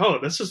like, oh,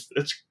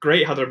 it's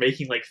great how they're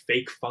making like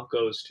fake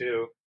Funkos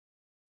too.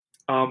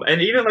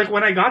 And even like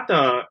when I got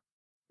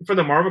for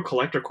the Marvel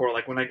Collector Core,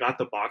 like when I got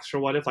the box for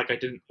What If, like I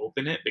didn't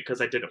open it because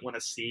I didn't want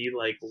to see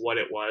like what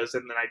it was,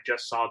 and then I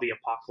just saw the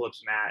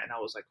Apocalypse Mat, and I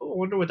was like, oh, I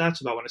wonder what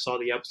that's about. When I saw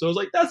the episode, I was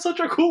like, that's such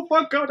a cool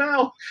Funko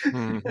now.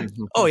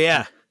 Oh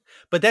yeah,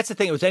 but that's the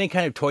thing. With any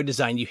kind of toy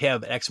design, you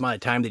have X amount of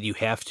time that you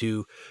have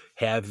to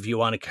have if you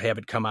want to have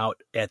it come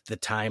out at the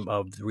time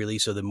of the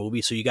release of the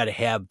movie. So you got to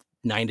have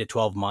 9 to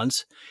 12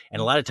 months,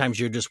 and a lot of times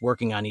you're just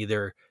working on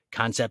either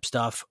concept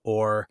stuff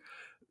or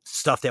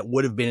stuff that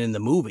would have been in the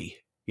movie.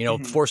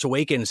 Force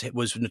Awakens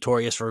was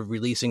notorious for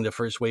releasing the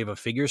first wave of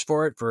figures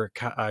for it for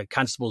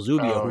Constable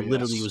Zuvio, who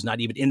literally was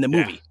not even in the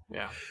movie.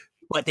 Yeah.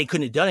 But they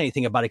couldn't have done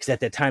anything about it because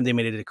at that time they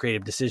made it a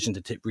creative decision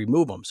to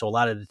remove him. So a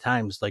lot of the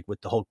times, like with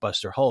the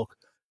Hulkbuster Hulk,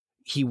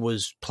 he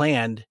was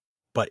planned,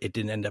 but it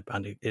didn't end up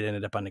it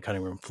ended up on the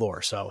cutting room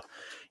floor. So,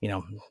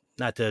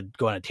 not to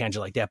go on a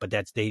tangent like that, but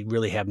they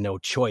really have no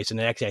choice. And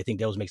actually, I think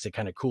that makes it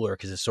kind of cooler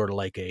because it's sort of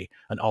like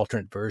an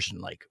alternate version.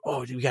 Like,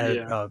 oh, we got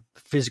a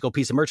physical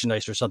piece of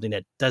merchandise or something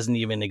that doesn't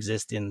even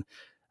exist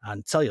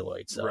on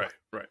celluloid. So. Right.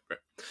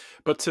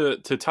 But to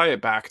tie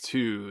it back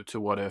to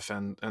What If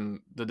and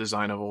the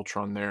design of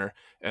Ultron there,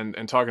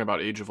 and talking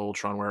about Age of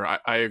Ultron, where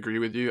I agree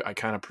with you, I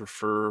kind of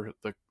prefer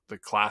the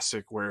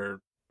classic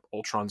where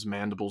Ultron's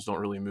mandibles don't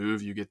really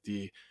move. You get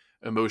the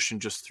emotion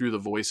just through the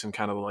voice and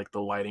kind of like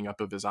the lighting up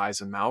of his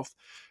eyes and mouth.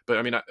 But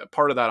I mean,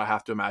 part of that I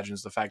have to imagine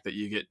is the fact that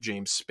you get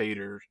James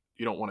Spader.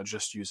 You don't want to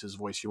just use his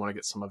voice. You want to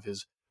get some of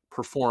his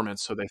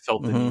performance. So they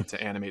felt the need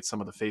to animate some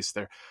of the face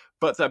there.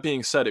 But that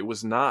being said, it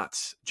was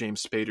not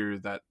James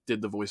Spader that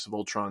did the voice of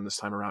Ultron this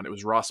time around. It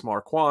was Ross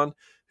Marquand,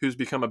 who's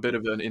become a bit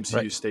of an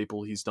MCU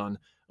staple. He's done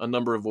a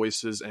number of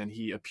voices, and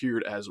he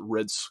appeared as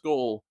Red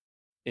Skull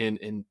in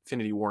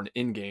Infinity War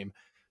and Endgame.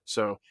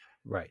 So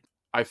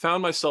I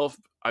found myself,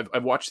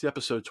 I've watched the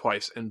episode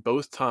twice, and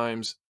both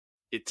times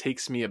it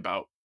takes me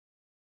about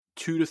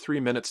 2 to 3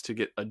 minutes to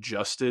get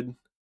adjusted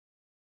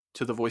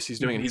to the voice he's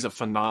doing. And he's a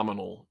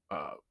phenomenal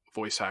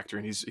voice actor,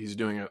 and he's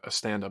doing a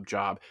stand-up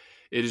job.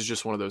 It is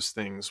just one of those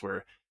things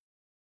where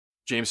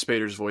James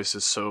Spader's voice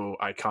is so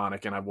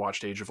iconic, and I've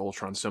watched Age of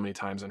Ultron so many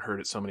times and heard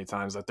it so many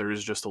times that there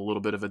is just a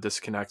little bit of a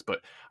disconnect. But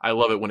I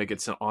love it when it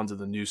gets onto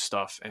the new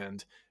stuff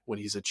and when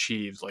he's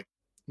achieved like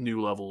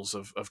new levels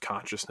of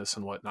consciousness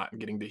and whatnot, and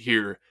getting to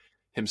hear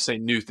him say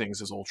new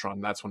things as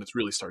Ultron. That's when it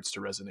really starts to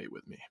resonate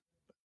with me.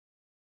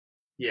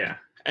 Yeah,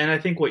 and I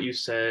think what you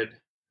said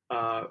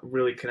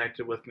really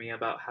connected with me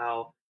about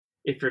how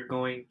if you're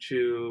going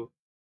to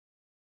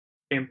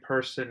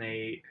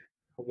impersonate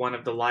one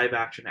of the live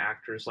action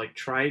actors, like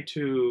try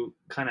to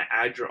kind of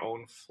add your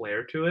own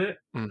flair to it.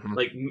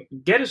 Like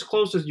get as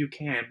close as you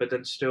can, but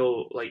then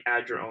still like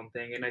add your own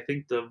thing. And I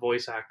think the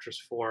voice actress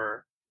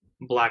for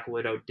Black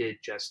Widow did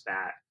just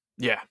that.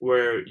 Yeah,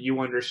 where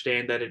you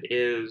understand that it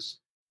is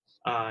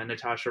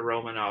Natasha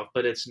Romanoff,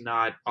 but it's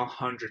not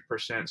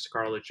 100%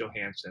 Scarlett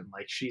Johansson.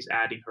 Like she's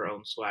adding her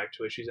own swag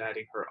to it. She's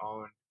adding her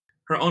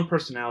own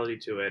personality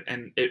to it,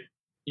 and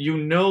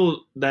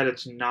that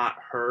it's not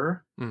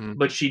her,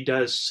 but she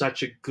does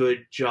such a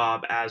good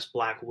job as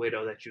Black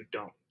Widow that you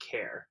don't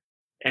care.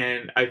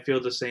 And I feel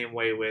the same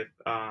way with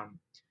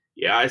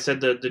I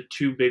said the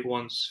two big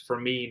ones for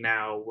me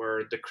now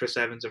were the Chris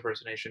Evans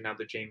impersonation, now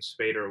the James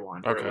Spader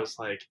one, where it was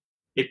like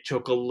it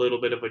took a little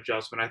bit of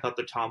adjustment. I thought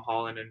the Tom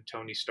Holland and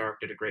Tony Stark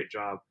did a great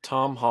job.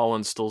 Tom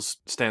Holland still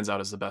stands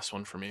out as the best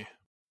one for me.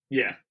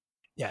 Yeah.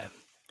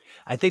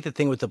 I think the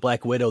thing with the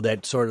Black Widow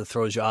that sort of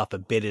throws you off a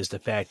bit is the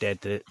fact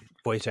that the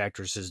voice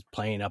actress is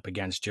playing up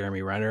against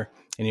Jeremy Renner,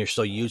 and you're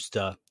so used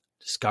to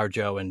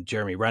ScarJo and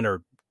Jeremy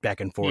Renner back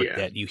and forth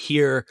that you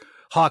hear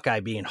Hawkeye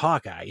being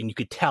Hawkeye, and you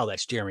could tell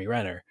that's Jeremy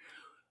Renner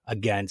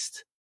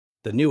against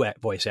the new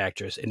voice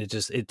actress, and it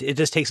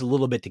just takes a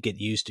little bit to get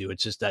used to.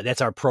 It's just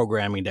that's our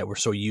programming, that we're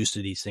so used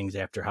to these things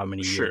after how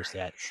many years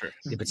that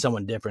if it's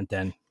someone different,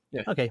 then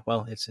okay,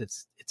 well, it's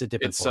a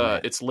different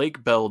format. It's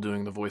Lake Bell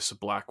doing the voice of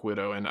Black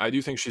Widow, and I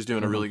do think she's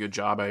doing a really good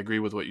job. I agree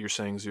with what you're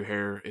saying,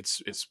 Zuhair.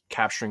 It's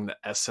capturing the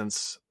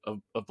essence of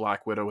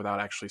Black Widow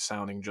without actually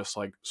sounding just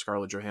like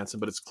Scarlett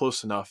Johansson, but it's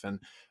close enough. And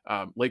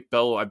Lake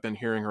Bell, I've been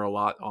hearing her a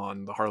lot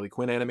on the Harley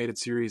Quinn animated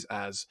series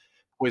as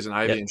Poison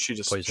Ivy, and she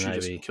just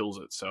kills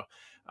it. So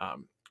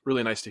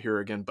really nice to hear her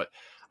again. But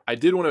I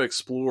did want to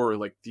explore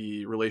like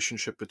the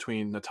relationship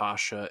between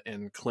Natasha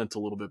and Clint a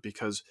little bit,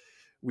 because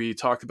we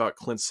talked about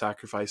Clint's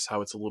sacrifice,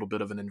 how it's a little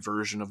bit of an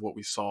inversion of what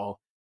we saw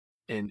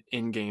in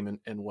Endgame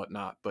and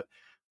whatnot. But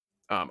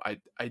I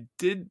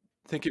did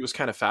think it was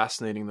kind of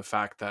fascinating, the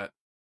fact that,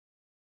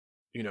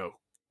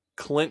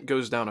 Clint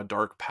goes down a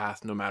dark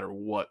path no matter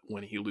what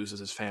when he loses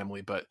his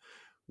family. But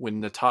when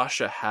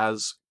Natasha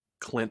has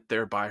Clint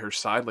there by her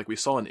side, like we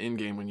saw in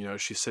Endgame when,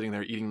 she's sitting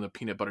there eating the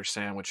peanut butter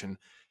sandwich and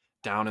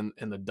down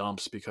in the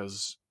dumps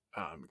because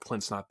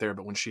Clint's not there.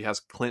 But when she has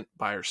Clint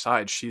by her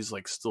side, she's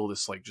like still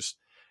this like just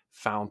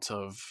fount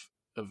of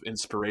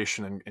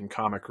inspiration and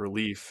comic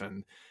relief,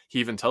 and he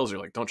even tells her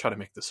like, don't try to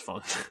make this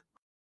fun.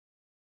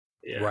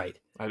 Right.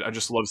 I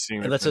just love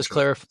seeing that. Let's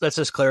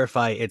just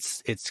clarify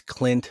it's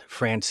Clint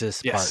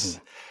Francis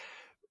Barton.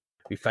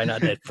 We find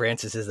out that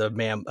Francis is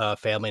a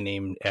family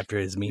name after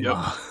his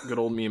Mima. Yep. Good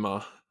old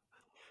Mima.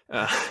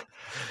 Because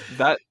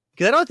I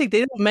don't think they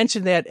don't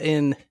mention that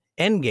in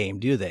Endgame,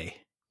 do they?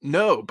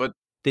 No, but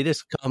they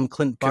just call him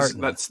Clint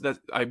Barton. That's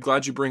I'm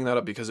glad you bring that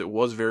up, because it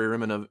was very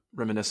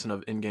reminiscent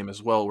of Endgame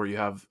as well, where you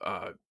have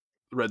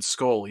Red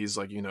Skull. He's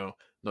like,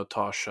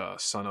 Natasha,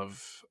 son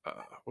of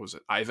what was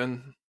it,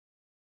 Ivan?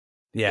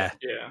 Yeah.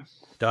 Yeah.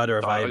 Daughter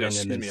of Ivan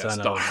excuse and then me, son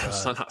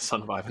yes, of... not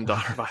son of Ivan,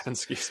 daughter of Ivan.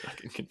 Excuse me, I'm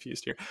getting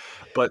confused here.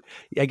 But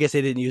I guess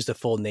they didn't use the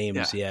full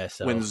names. Yeah.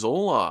 So when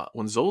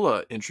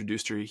Zola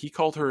introduced her, he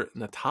called her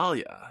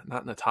Natalia,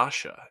 not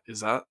Natasha.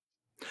 Is that...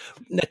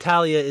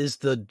 Natalia is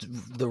the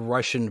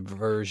Russian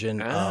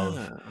version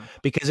of,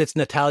 because it's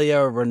Natalia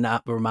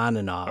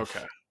Romanov.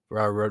 Okay.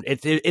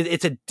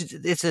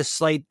 It's a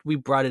slight. We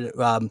brought it.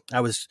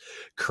 I was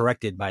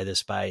corrected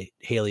by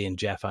Haley and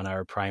Jeff on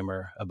our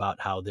primer about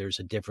how there's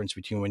a difference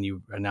between when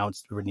you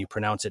pronounce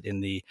it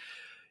in the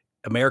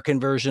American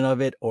version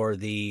of it, or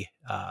the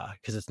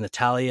because it's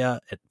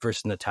Natalia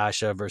versus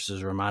Natasha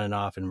versus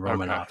Romanov and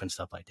Romanov and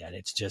stuff like that.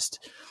 It's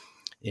just,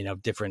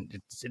 different.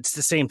 It's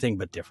the same thing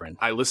but different.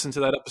 I listened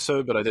to that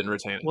episode, but I didn't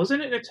retain it.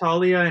 Wasn't it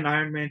Natalia in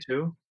Iron Man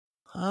 2?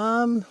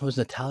 Was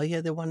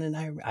Natalia the one in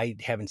Iron Man? I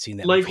haven't seen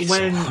that Like movie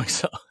when so long,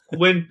 so.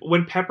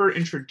 when Pepper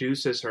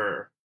introduces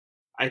her,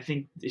 I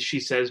think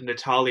she says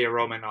Natalia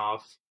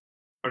Romanov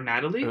or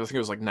Natalie. I think it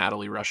was like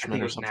Natalie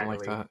Rushman or something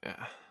like that.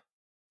 Yeah.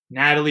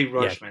 Natalie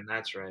Rushman,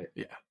 that's right.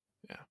 Yeah.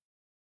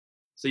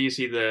 So you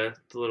see the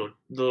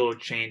little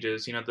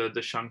changes,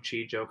 the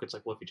Shang-Chi joke. It's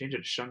like, well, if you change it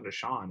to Shang to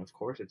Sean, of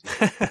course it's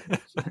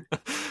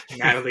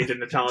Natalie to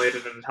Natalia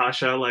to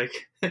Natasha. Like,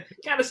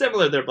 kind of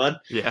similar there, bud.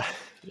 Yeah.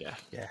 You're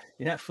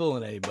not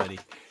fooling anybody.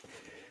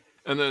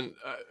 And then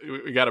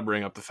we got to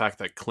bring up the fact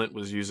that Clint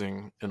was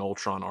using an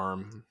Ultron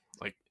arm.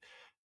 Like,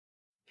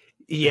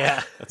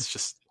 yeah, that's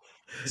just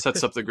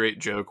sets up the great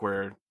joke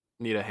where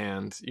need a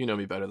hand. You know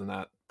me better than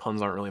that.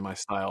 Puns aren't really my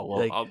style.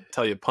 Well, I'll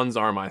tell you, puns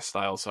are my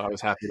style, so I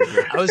was happy to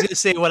hear. I was going to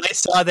say, when I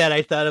saw that,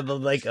 I thought of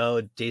like,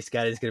 oh, J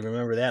Scotty's going to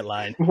remember that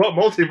line. What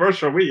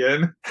multiverse are we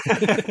in?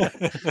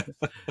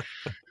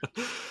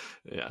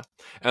 Yeah.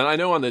 And I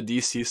know on the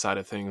DC side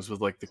of things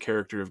with like the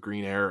character of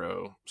Green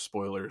Arrow,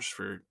 spoilers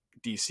for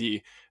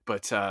DC,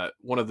 but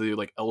one of the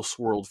like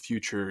Elseworld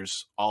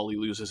futures, Ollie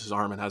loses his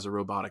arm and has a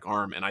robotic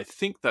arm. And I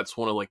think that's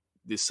one of like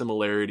the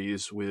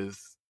similarities with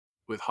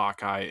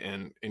Hawkeye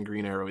and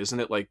Green Arrow.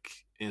 Isn't it like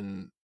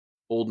in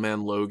Old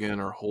Man Logan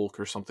or Hulk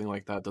or something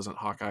like that? Doesn't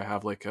Hawkeye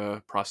have like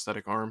a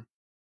prosthetic arm?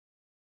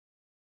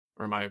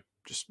 Or am I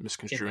just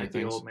misconstruing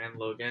things? Old Man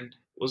Logan,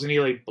 wasn't he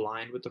like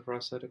blind with the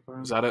prosthetic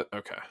arm? Is that it?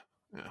 Okay,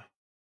 yeah.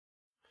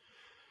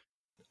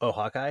 Oh,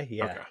 Hawkeye,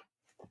 yeah. Okay.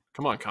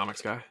 Come on,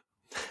 comics guy.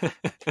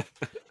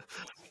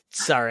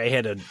 Sorry, I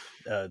had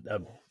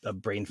a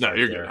brain fart. No,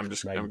 you're there.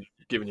 good. I'm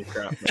giving you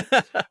crap.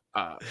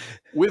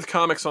 With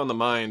comics on the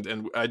mind,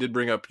 and I did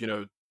bring up,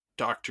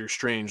 Doctor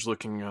Strange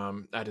looking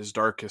at his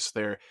darkest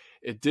there.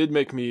 It did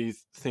make me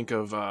think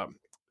of,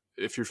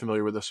 if you're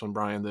familiar with this one,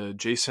 Brian, the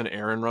Jason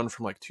Aaron run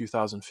from like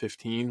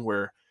 2015,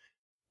 where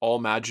all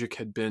magic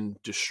had been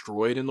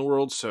destroyed in the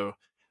world. So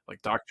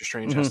like Doctor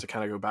Strange has to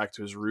kind of go back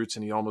to his roots,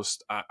 and he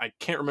almost, I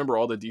can't remember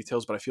all the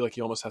details, but I feel like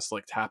he almost has to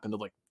like tap into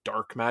like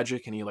dark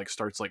magic, and he like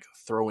starts like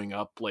throwing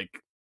up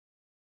like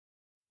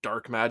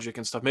dark magic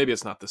and stuff. Maybe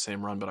it's not the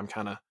same run, but I'm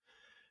kind of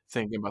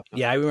thinking about that.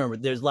 Yeah, I remember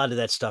there's a lot of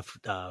that stuff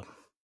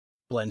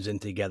blends in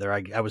together.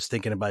 I was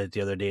thinking about it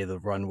the other day, the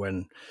run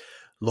when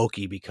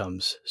Loki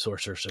becomes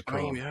Sorcerer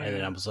Supreme. And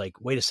then I was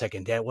like, wait a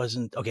second, that was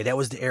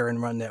the Aaron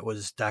run. That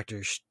was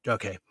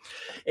okay.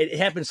 It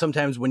happens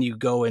sometimes when you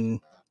go in,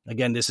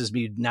 again, this is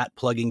me not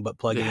plugging, but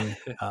plugging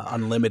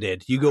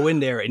Unlimited. You go in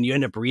there and you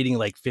end up reading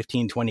like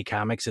 15, 20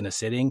 comics in a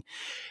sitting.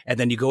 And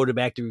then you go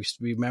back to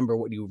remember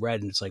what you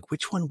read. And it's like,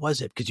 which one was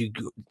it? Because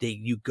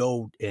you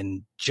go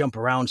and jump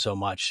around so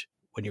much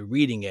when you're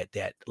reading it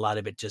that a lot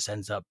of it just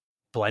ends up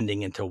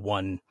blending into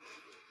one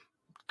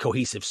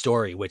cohesive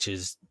story, which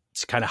is,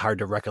 it's kind of hard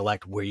to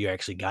recollect where you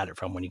actually got it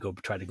from when you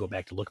try to go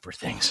back to look for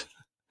things.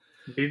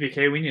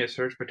 BBK, we need a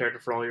surge protector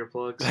for all your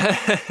plugs.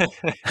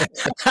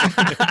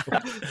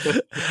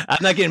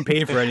 I'm not getting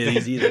paid for any of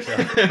these either. So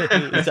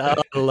it's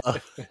all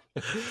love.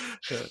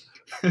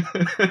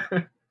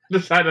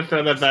 Decided to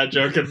throw that bad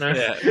joke in there.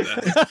 Yeah,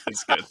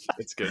 it's good.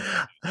 It's good.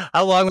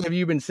 How long have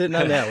you been sitting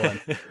on that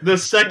one? The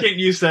second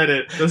you said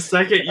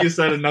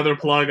another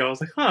plug, I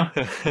was like, huh.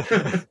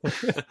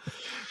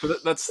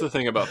 But that's the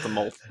thing about the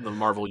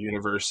Marvel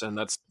universe, and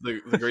that's the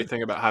great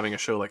thing about having a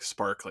show like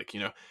Spark. Like,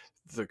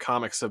 the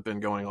comics have been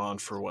going on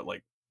for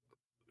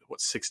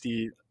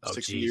 60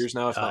 years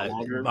now, if not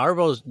longer.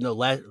 Marvel's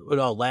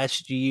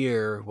last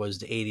year was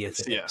the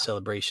 80th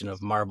celebration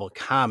of Marvel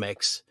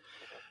Comics.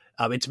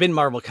 It's been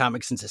Marvel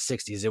Comics since the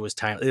 60s.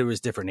 It was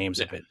different names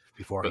of it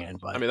beforehand.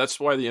 But I mean, that's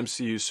why the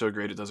MCU is so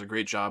great. It does a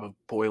great job of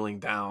boiling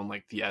down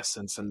like the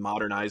essence and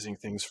modernizing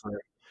things for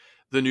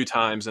the new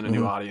times and a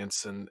new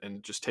audience, and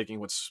just taking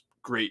what's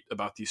great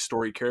about these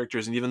story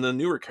characters and even the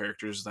newer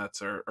characters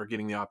that are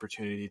getting the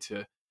opportunity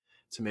to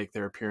make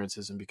their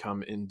appearances and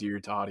become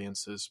endeared to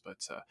audiences.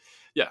 But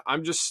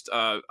I'm just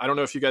I don't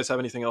know if you guys have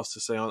anything else to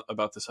say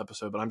about this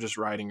episode, but I'm just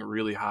riding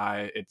really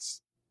high.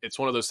 It's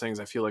one of those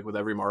things, I feel like with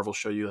every Marvel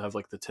show, you have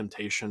like the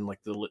temptation, like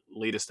the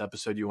latest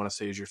episode you want to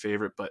say is your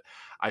favorite. But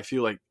I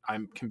feel like I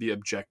can be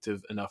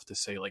objective enough to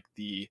say like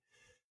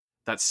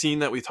that scene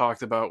that we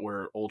talked about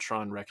where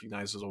Ultron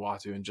recognizes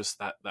Uatu, and just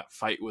that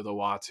fight with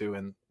Uatu,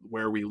 and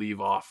where we leave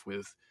off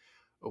with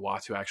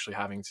Uatu actually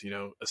having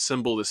to,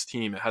 assemble this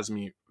team, it has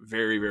me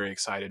very, very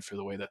excited for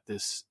the way that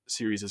this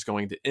series is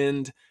going to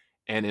end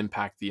and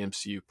impact the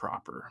MCU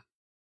proper.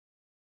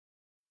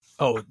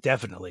 Oh,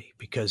 definitely,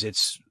 because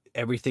it's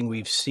everything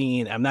we've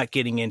seen. I'm not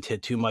getting into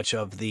too much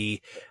of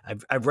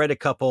I've read a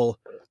couple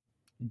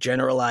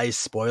generalized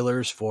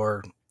spoilers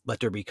for Let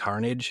There Be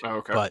Carnage,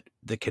 but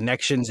the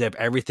connections of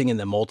everything in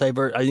the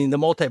multiverse. I mean, the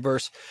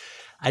multiverse,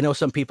 I know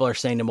some people are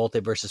saying the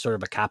multiverse is sort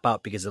of a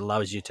cop-out because it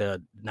allows you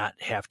to not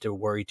have to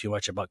worry too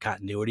much about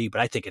continuity, but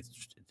I think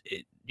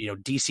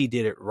DC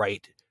did it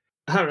right.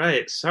 All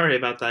right. Sorry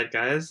about that,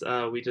 guys.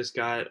 We just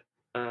got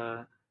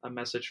a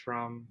message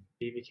from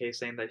BVK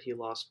saying that he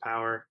lost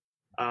power.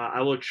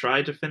 I will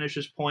try to finish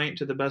his point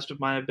to the best of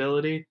my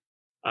ability,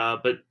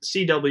 but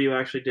CW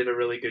actually did a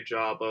really good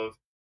job of,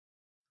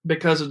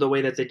 because of the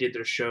way that they did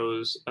their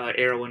shows,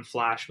 Arrow and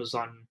Flash was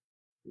on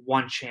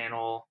one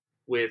channel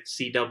with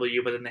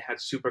CW, but then they had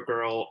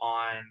Supergirl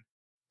on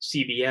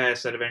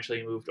CBS that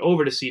eventually moved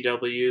over to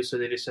CW, so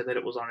they just said that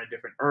it was on a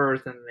different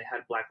Earth, and they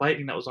had Black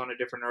Lightning that was on a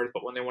different Earth,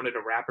 but when they wanted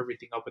to wrap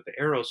everything up with the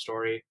Arrow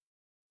story,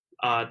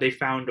 they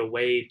found a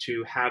way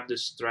to have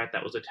this threat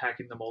that was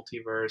attacking the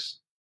multiverse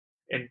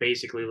and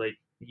basically like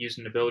use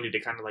an ability to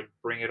kind of like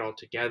bring it all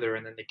together,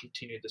 and then they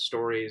continued the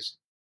stories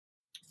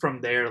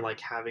from there, like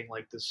having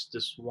like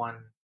this one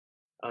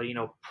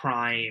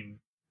prime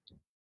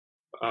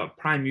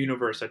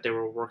universe that they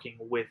were working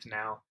with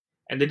now,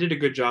 and they did a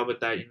good job with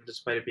that,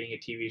 despite it being a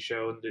TV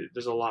show, and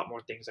there's a lot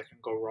more things that can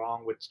go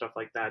wrong with stuff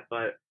like that,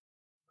 but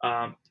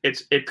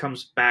it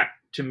comes back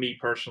to me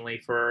personally,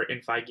 for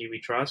In Feige We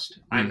Trust.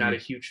 I'm not a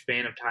huge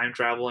fan of time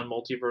travel and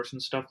multiverse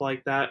and stuff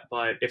like that,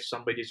 but if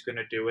somebody's going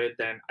to do it,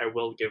 then I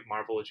will give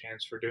Marvel a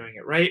chance for doing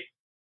it right.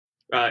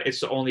 It's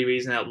the only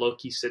reason that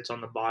Loki sits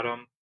on the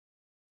bottom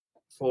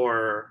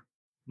for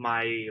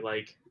my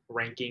like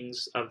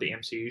rankings of the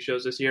MCU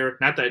shows this year.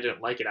 Not that I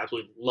didn't like it, I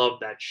absolutely love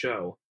that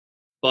show,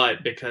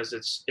 but because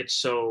it's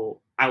so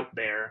out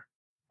there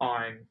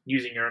on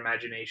using your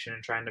imagination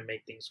and trying to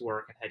make things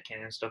work and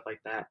headcanon and stuff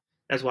like that.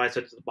 That's why I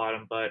said to the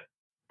bottom, but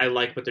I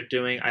like what they're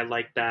doing. I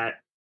like that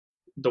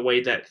the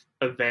way that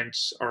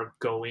events are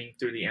going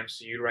through the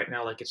MCU right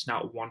now, like it's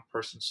not one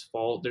person's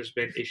fault. There's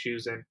been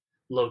issues in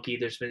Loki,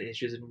 there's been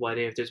issues in What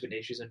If, there's been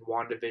issues in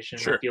WandaVision.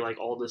 Sure. I feel like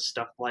all this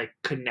stuff like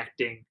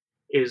connecting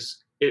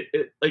is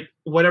it like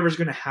whatever's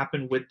going to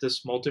happen with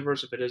this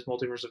multiverse, if it is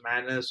Multiverse of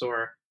Madness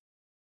or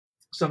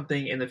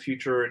something in the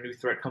future, a new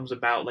threat comes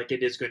about, like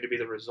it is going to be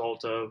the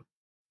result of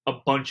a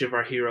bunch of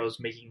our heroes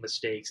making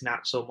mistakes,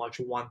 not so much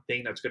one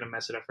thing that's going to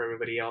mess it up for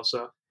everybody else.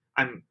 So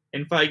I'm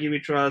In Feige We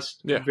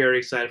Trust. Yeah. I'm very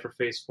excited for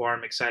Phase 4.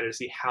 I'm excited to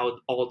see how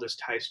all this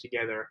ties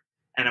together,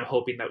 and I'm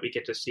hoping that we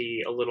get to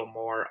see a little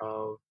more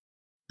of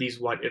these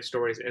what if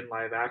stories in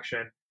live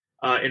action.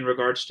 In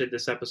regards to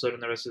this episode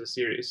and the rest of the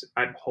series,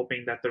 I'm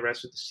hoping that the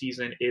rest of the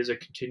season is a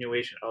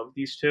continuation of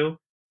these two,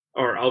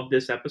 or of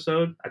this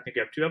episode. I think we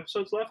have 2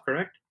 episodes left,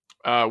 correct?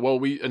 Well,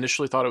 we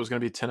initially thought it was going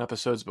to be 10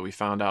 episodes, but we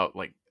found out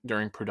like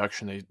during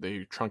production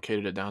they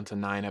truncated it down to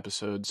 9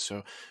 episodes.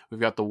 So we've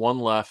got the 1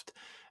 left,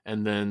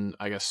 and then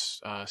I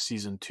guess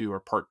season 2 or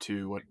part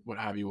 2, what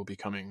have you, will be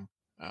coming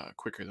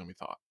quicker than we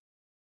thought.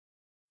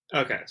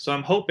 Okay, so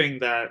I'm hoping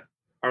that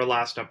our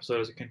last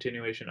episode is a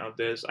continuation of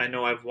this. I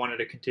know I've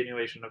wanted a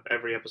continuation of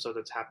every episode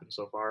that's happened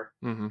so far,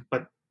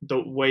 but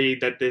the way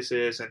that this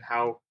is and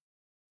how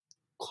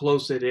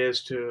close it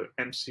is to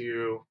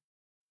MCU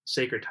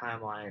Sacred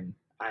Timeline,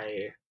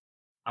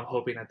 I'm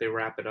hoping that they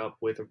wrap it up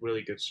with a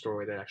really good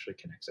story that actually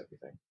connects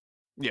everything.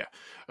 Yeah,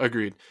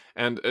 agreed.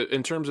 And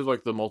in terms of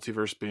like the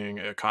multiverse being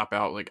a cop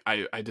out, like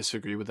I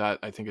disagree with that.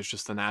 I think it's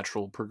just the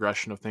natural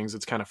progression of things.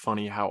 It's kind of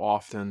funny how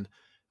often,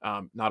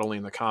 not only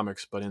in the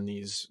comics but in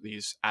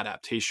these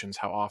adaptations,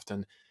 how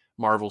often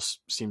Marvel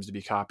seems to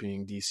be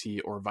copying DC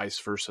or vice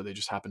versa. They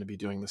just happen to be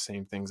doing the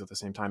same things at the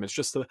same time. It's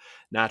just the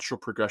natural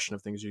progression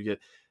of things. You get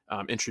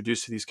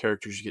introduced to these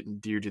characters, you get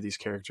endeared to these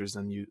characters,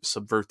 then you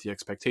subvert the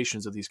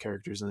expectations of these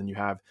characters, and then you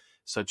have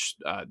such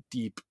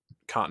deep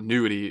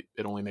continuity.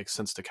 It only makes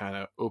sense to kind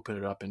of open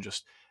it up and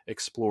just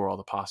explore all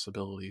the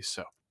possibilities.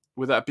 So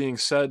with that being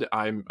said,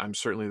 I'm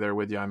certainly there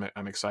with you.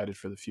 I'm excited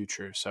for the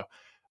future. So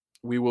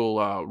we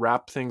will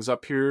wrap things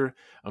up here.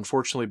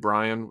 Unfortunately,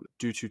 Brian,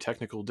 due to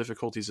technical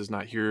difficulties, is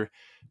not here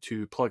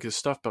to plug his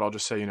stuff, but I'll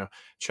just say,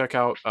 check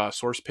out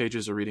Source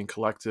Pages, a reading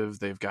collective.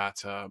 They've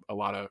got a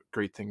lot of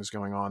great things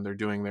going on. They're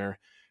doing their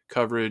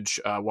coverage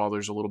while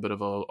there's a little bit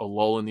of a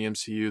lull in the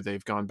MCU.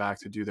 They've gone back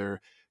to do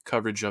their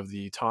coverage of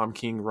the Tom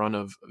King run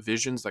of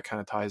Visions that kind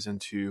of ties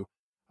into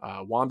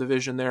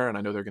WandaVision there. And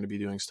I know they're going to be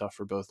doing stuff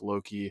for both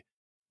Loki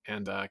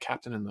and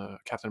Falcon and the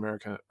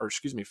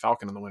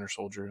Winter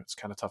Soldier. It's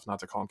kind of tough not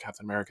to call him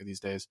Captain America these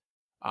days,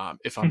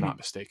 if I'm not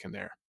mistaken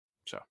there.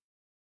 So,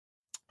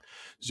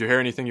 Zuhair,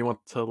 anything you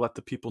want to let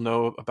the people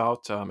know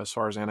about as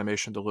far as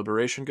animation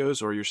deliberation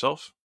goes, or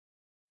yourself?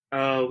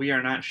 We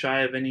are not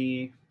shy of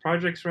any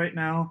projects right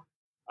now.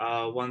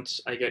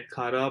 Once I get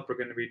caught up, we're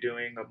going to be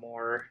doing a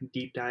more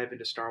deep dive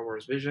into Star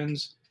Wars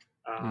Visions.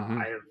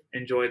 I have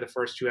enjoy the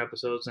first 2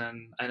 episodes,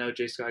 and I know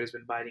J Scotty's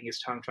been biting his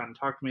tongue trying to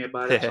talk to me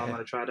about it, so I'm going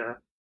to try to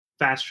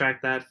fast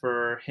track that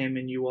for him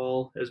and you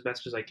all as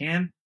best as I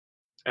can.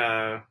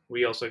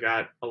 We also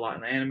got a lot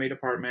in the anime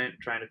department,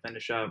 trying to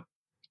finish up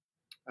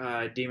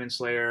Demon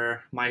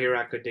Slayer. My Hero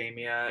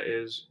Academia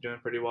is doing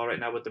pretty well right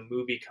now, but the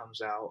movie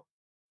comes out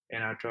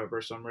in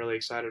October, so I'm really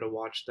excited to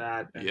watch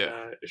that and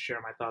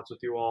share my thoughts with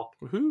you all.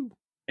 Woohoo!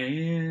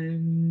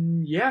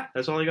 And yeah,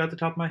 that's all I got at the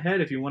top of my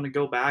head. If you want to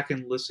go back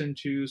and listen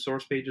to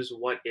SourcePage's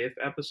What If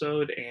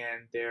episode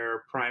and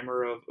their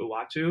primer of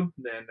Uatu,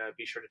 then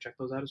be sure to check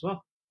those out as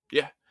well.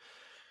 Yeah.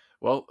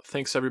 Well,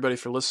 thanks everybody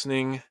for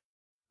listening.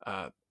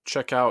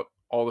 Check out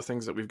all the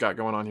things that we've got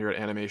going on here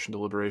at Animation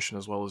Deliberation,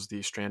 as well as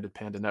the Stranded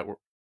Panda Network.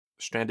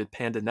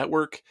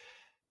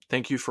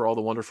 Thank you for all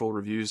the wonderful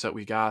reviews that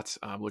we got.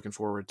 I'm looking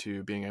forward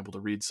to being able to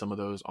read some of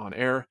those on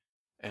air.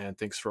 And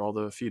thanks for all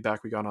the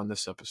feedback we got on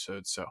this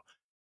episode. So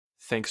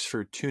thanks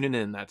for tuning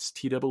in. That's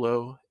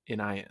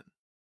TOONIN.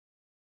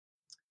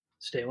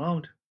 Stay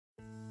wound.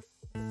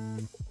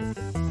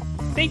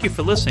 Thank you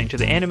for listening to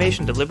the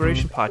Animation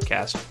Deliberation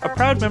Podcast, a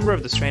proud member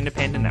of the Stranded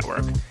Panda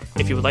Network.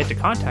 If you would like to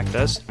contact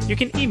us, you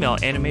can email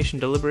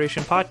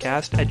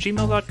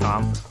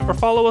animationdeliberationpodcast@gmail.com or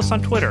follow us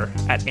on Twitter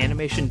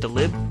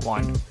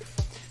 @animationdelib1.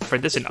 For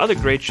this and other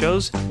great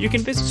shows, you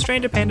can visit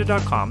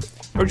strandedpanda.com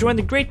or join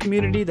the great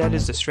community that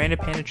is the Stranded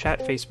Panda Chat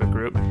Facebook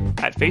group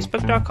at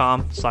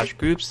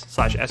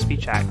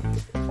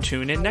facebook.com/groups/spchat.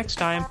 Tune in next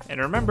time,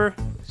 and remember,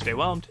 stay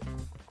whelmed.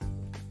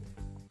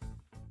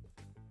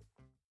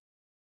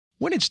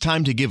 When it's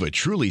time to give a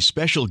truly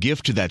special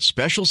gift to that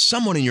special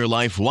someone in your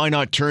life, why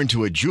not turn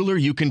to a jeweler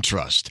you can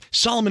trust?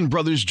 Solomon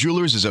Brothers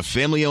Jewelers is a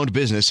family-owned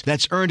business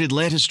that's earned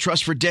Atlanta's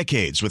trust for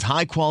decades with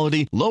high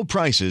quality, low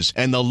prices,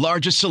 and the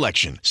largest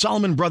selection.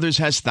 Solomon Brothers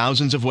has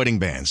thousands of wedding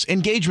bands,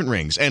 engagement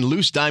rings, and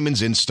loose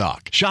diamonds in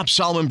stock. Shop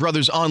Solomon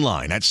Brothers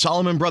online at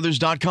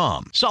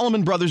solomonbrothers.com,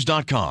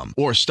 solomonbrothers.com,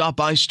 or stop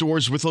by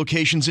stores with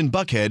locations in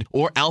Buckhead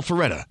or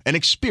Alpharetta and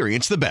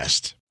experience the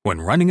best. When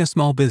running a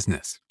small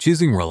business,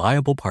 choosing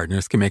reliable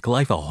partners can make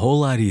life a whole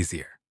lot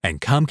easier.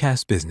 And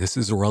Comcast Business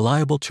is a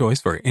reliable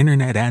choice for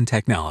internet and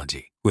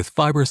technology. With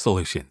fiber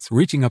solutions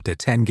reaching up to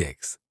 10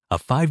 gigs. A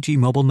 5G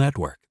mobile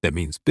network that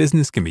means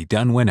business can be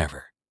done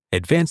whenever.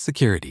 Advanced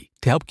security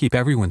to help keep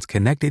everyone's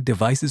connected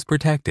devices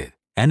protected.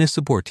 And a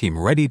support team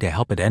ready to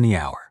help at any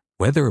hour.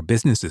 Whether a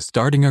business is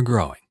starting or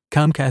growing,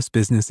 Comcast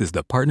Business is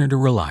the partner to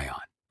rely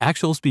on.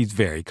 Actual speeds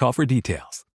vary. Call for details.